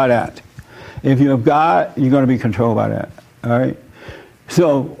controlled by that. If you're of God, you're going to be controlled by that. All right?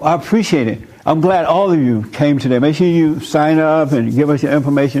 So I appreciate it. I'm glad all of you came today. Make sure you sign up and give us your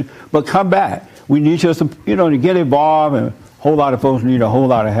information. But come back. We need you to get involved, and a whole lot of folks need a whole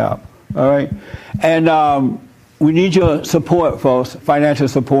lot of help. All right? And we need your support, folks, financial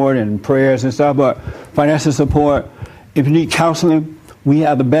support and prayers and stuff. But financial support, if you need counseling, we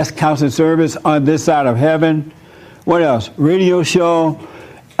have the best counseling service on this side of heaven. What else? Radio show.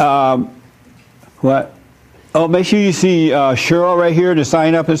 What? Oh, make sure you see Cheryl right here to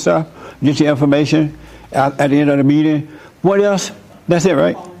sign up and stuff. Get your information at the end of the meeting. What else? That's it,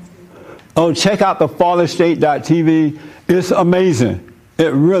 right? Oh, check out the FallenState.tv. It's amazing.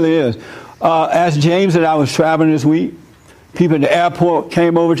 It really is. As James and I was traveling this week, people at the airport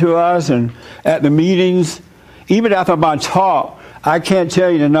came over to us, and at the meetings, even after my talk, I can't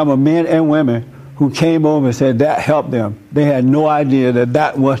tell you the number of men and women who came over and said that helped them. They had no idea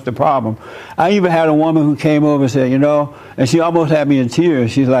that was the problem. I even had a woman who came over and said, and she almost had me in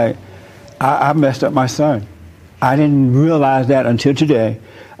tears. She's like, I messed up my son. I didn't realize that until today.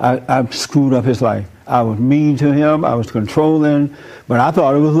 I screwed up his life. I was mean to him. I was controlling, but I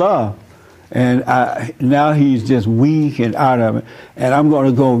thought it was love. And now he's just weak and out of it. And I'm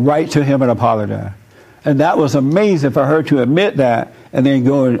going to go right to him and apologize. And that was amazing for her to admit that and then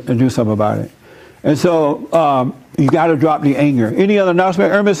go and do something about it. And so you got to drop the anger. Any other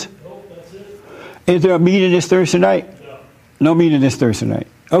announcement, Ernest? No, that's it. Is there a meeting this Thursday night? No meeting this Thursday night.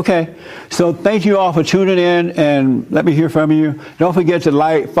 Okay. So thank you all for tuning in, and let me hear from you. Don't forget to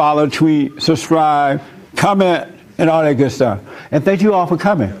like, follow, tweet, subscribe, comment, and all that good stuff. And thank you all for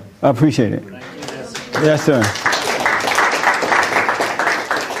coming. I appreciate it. Yes, sir.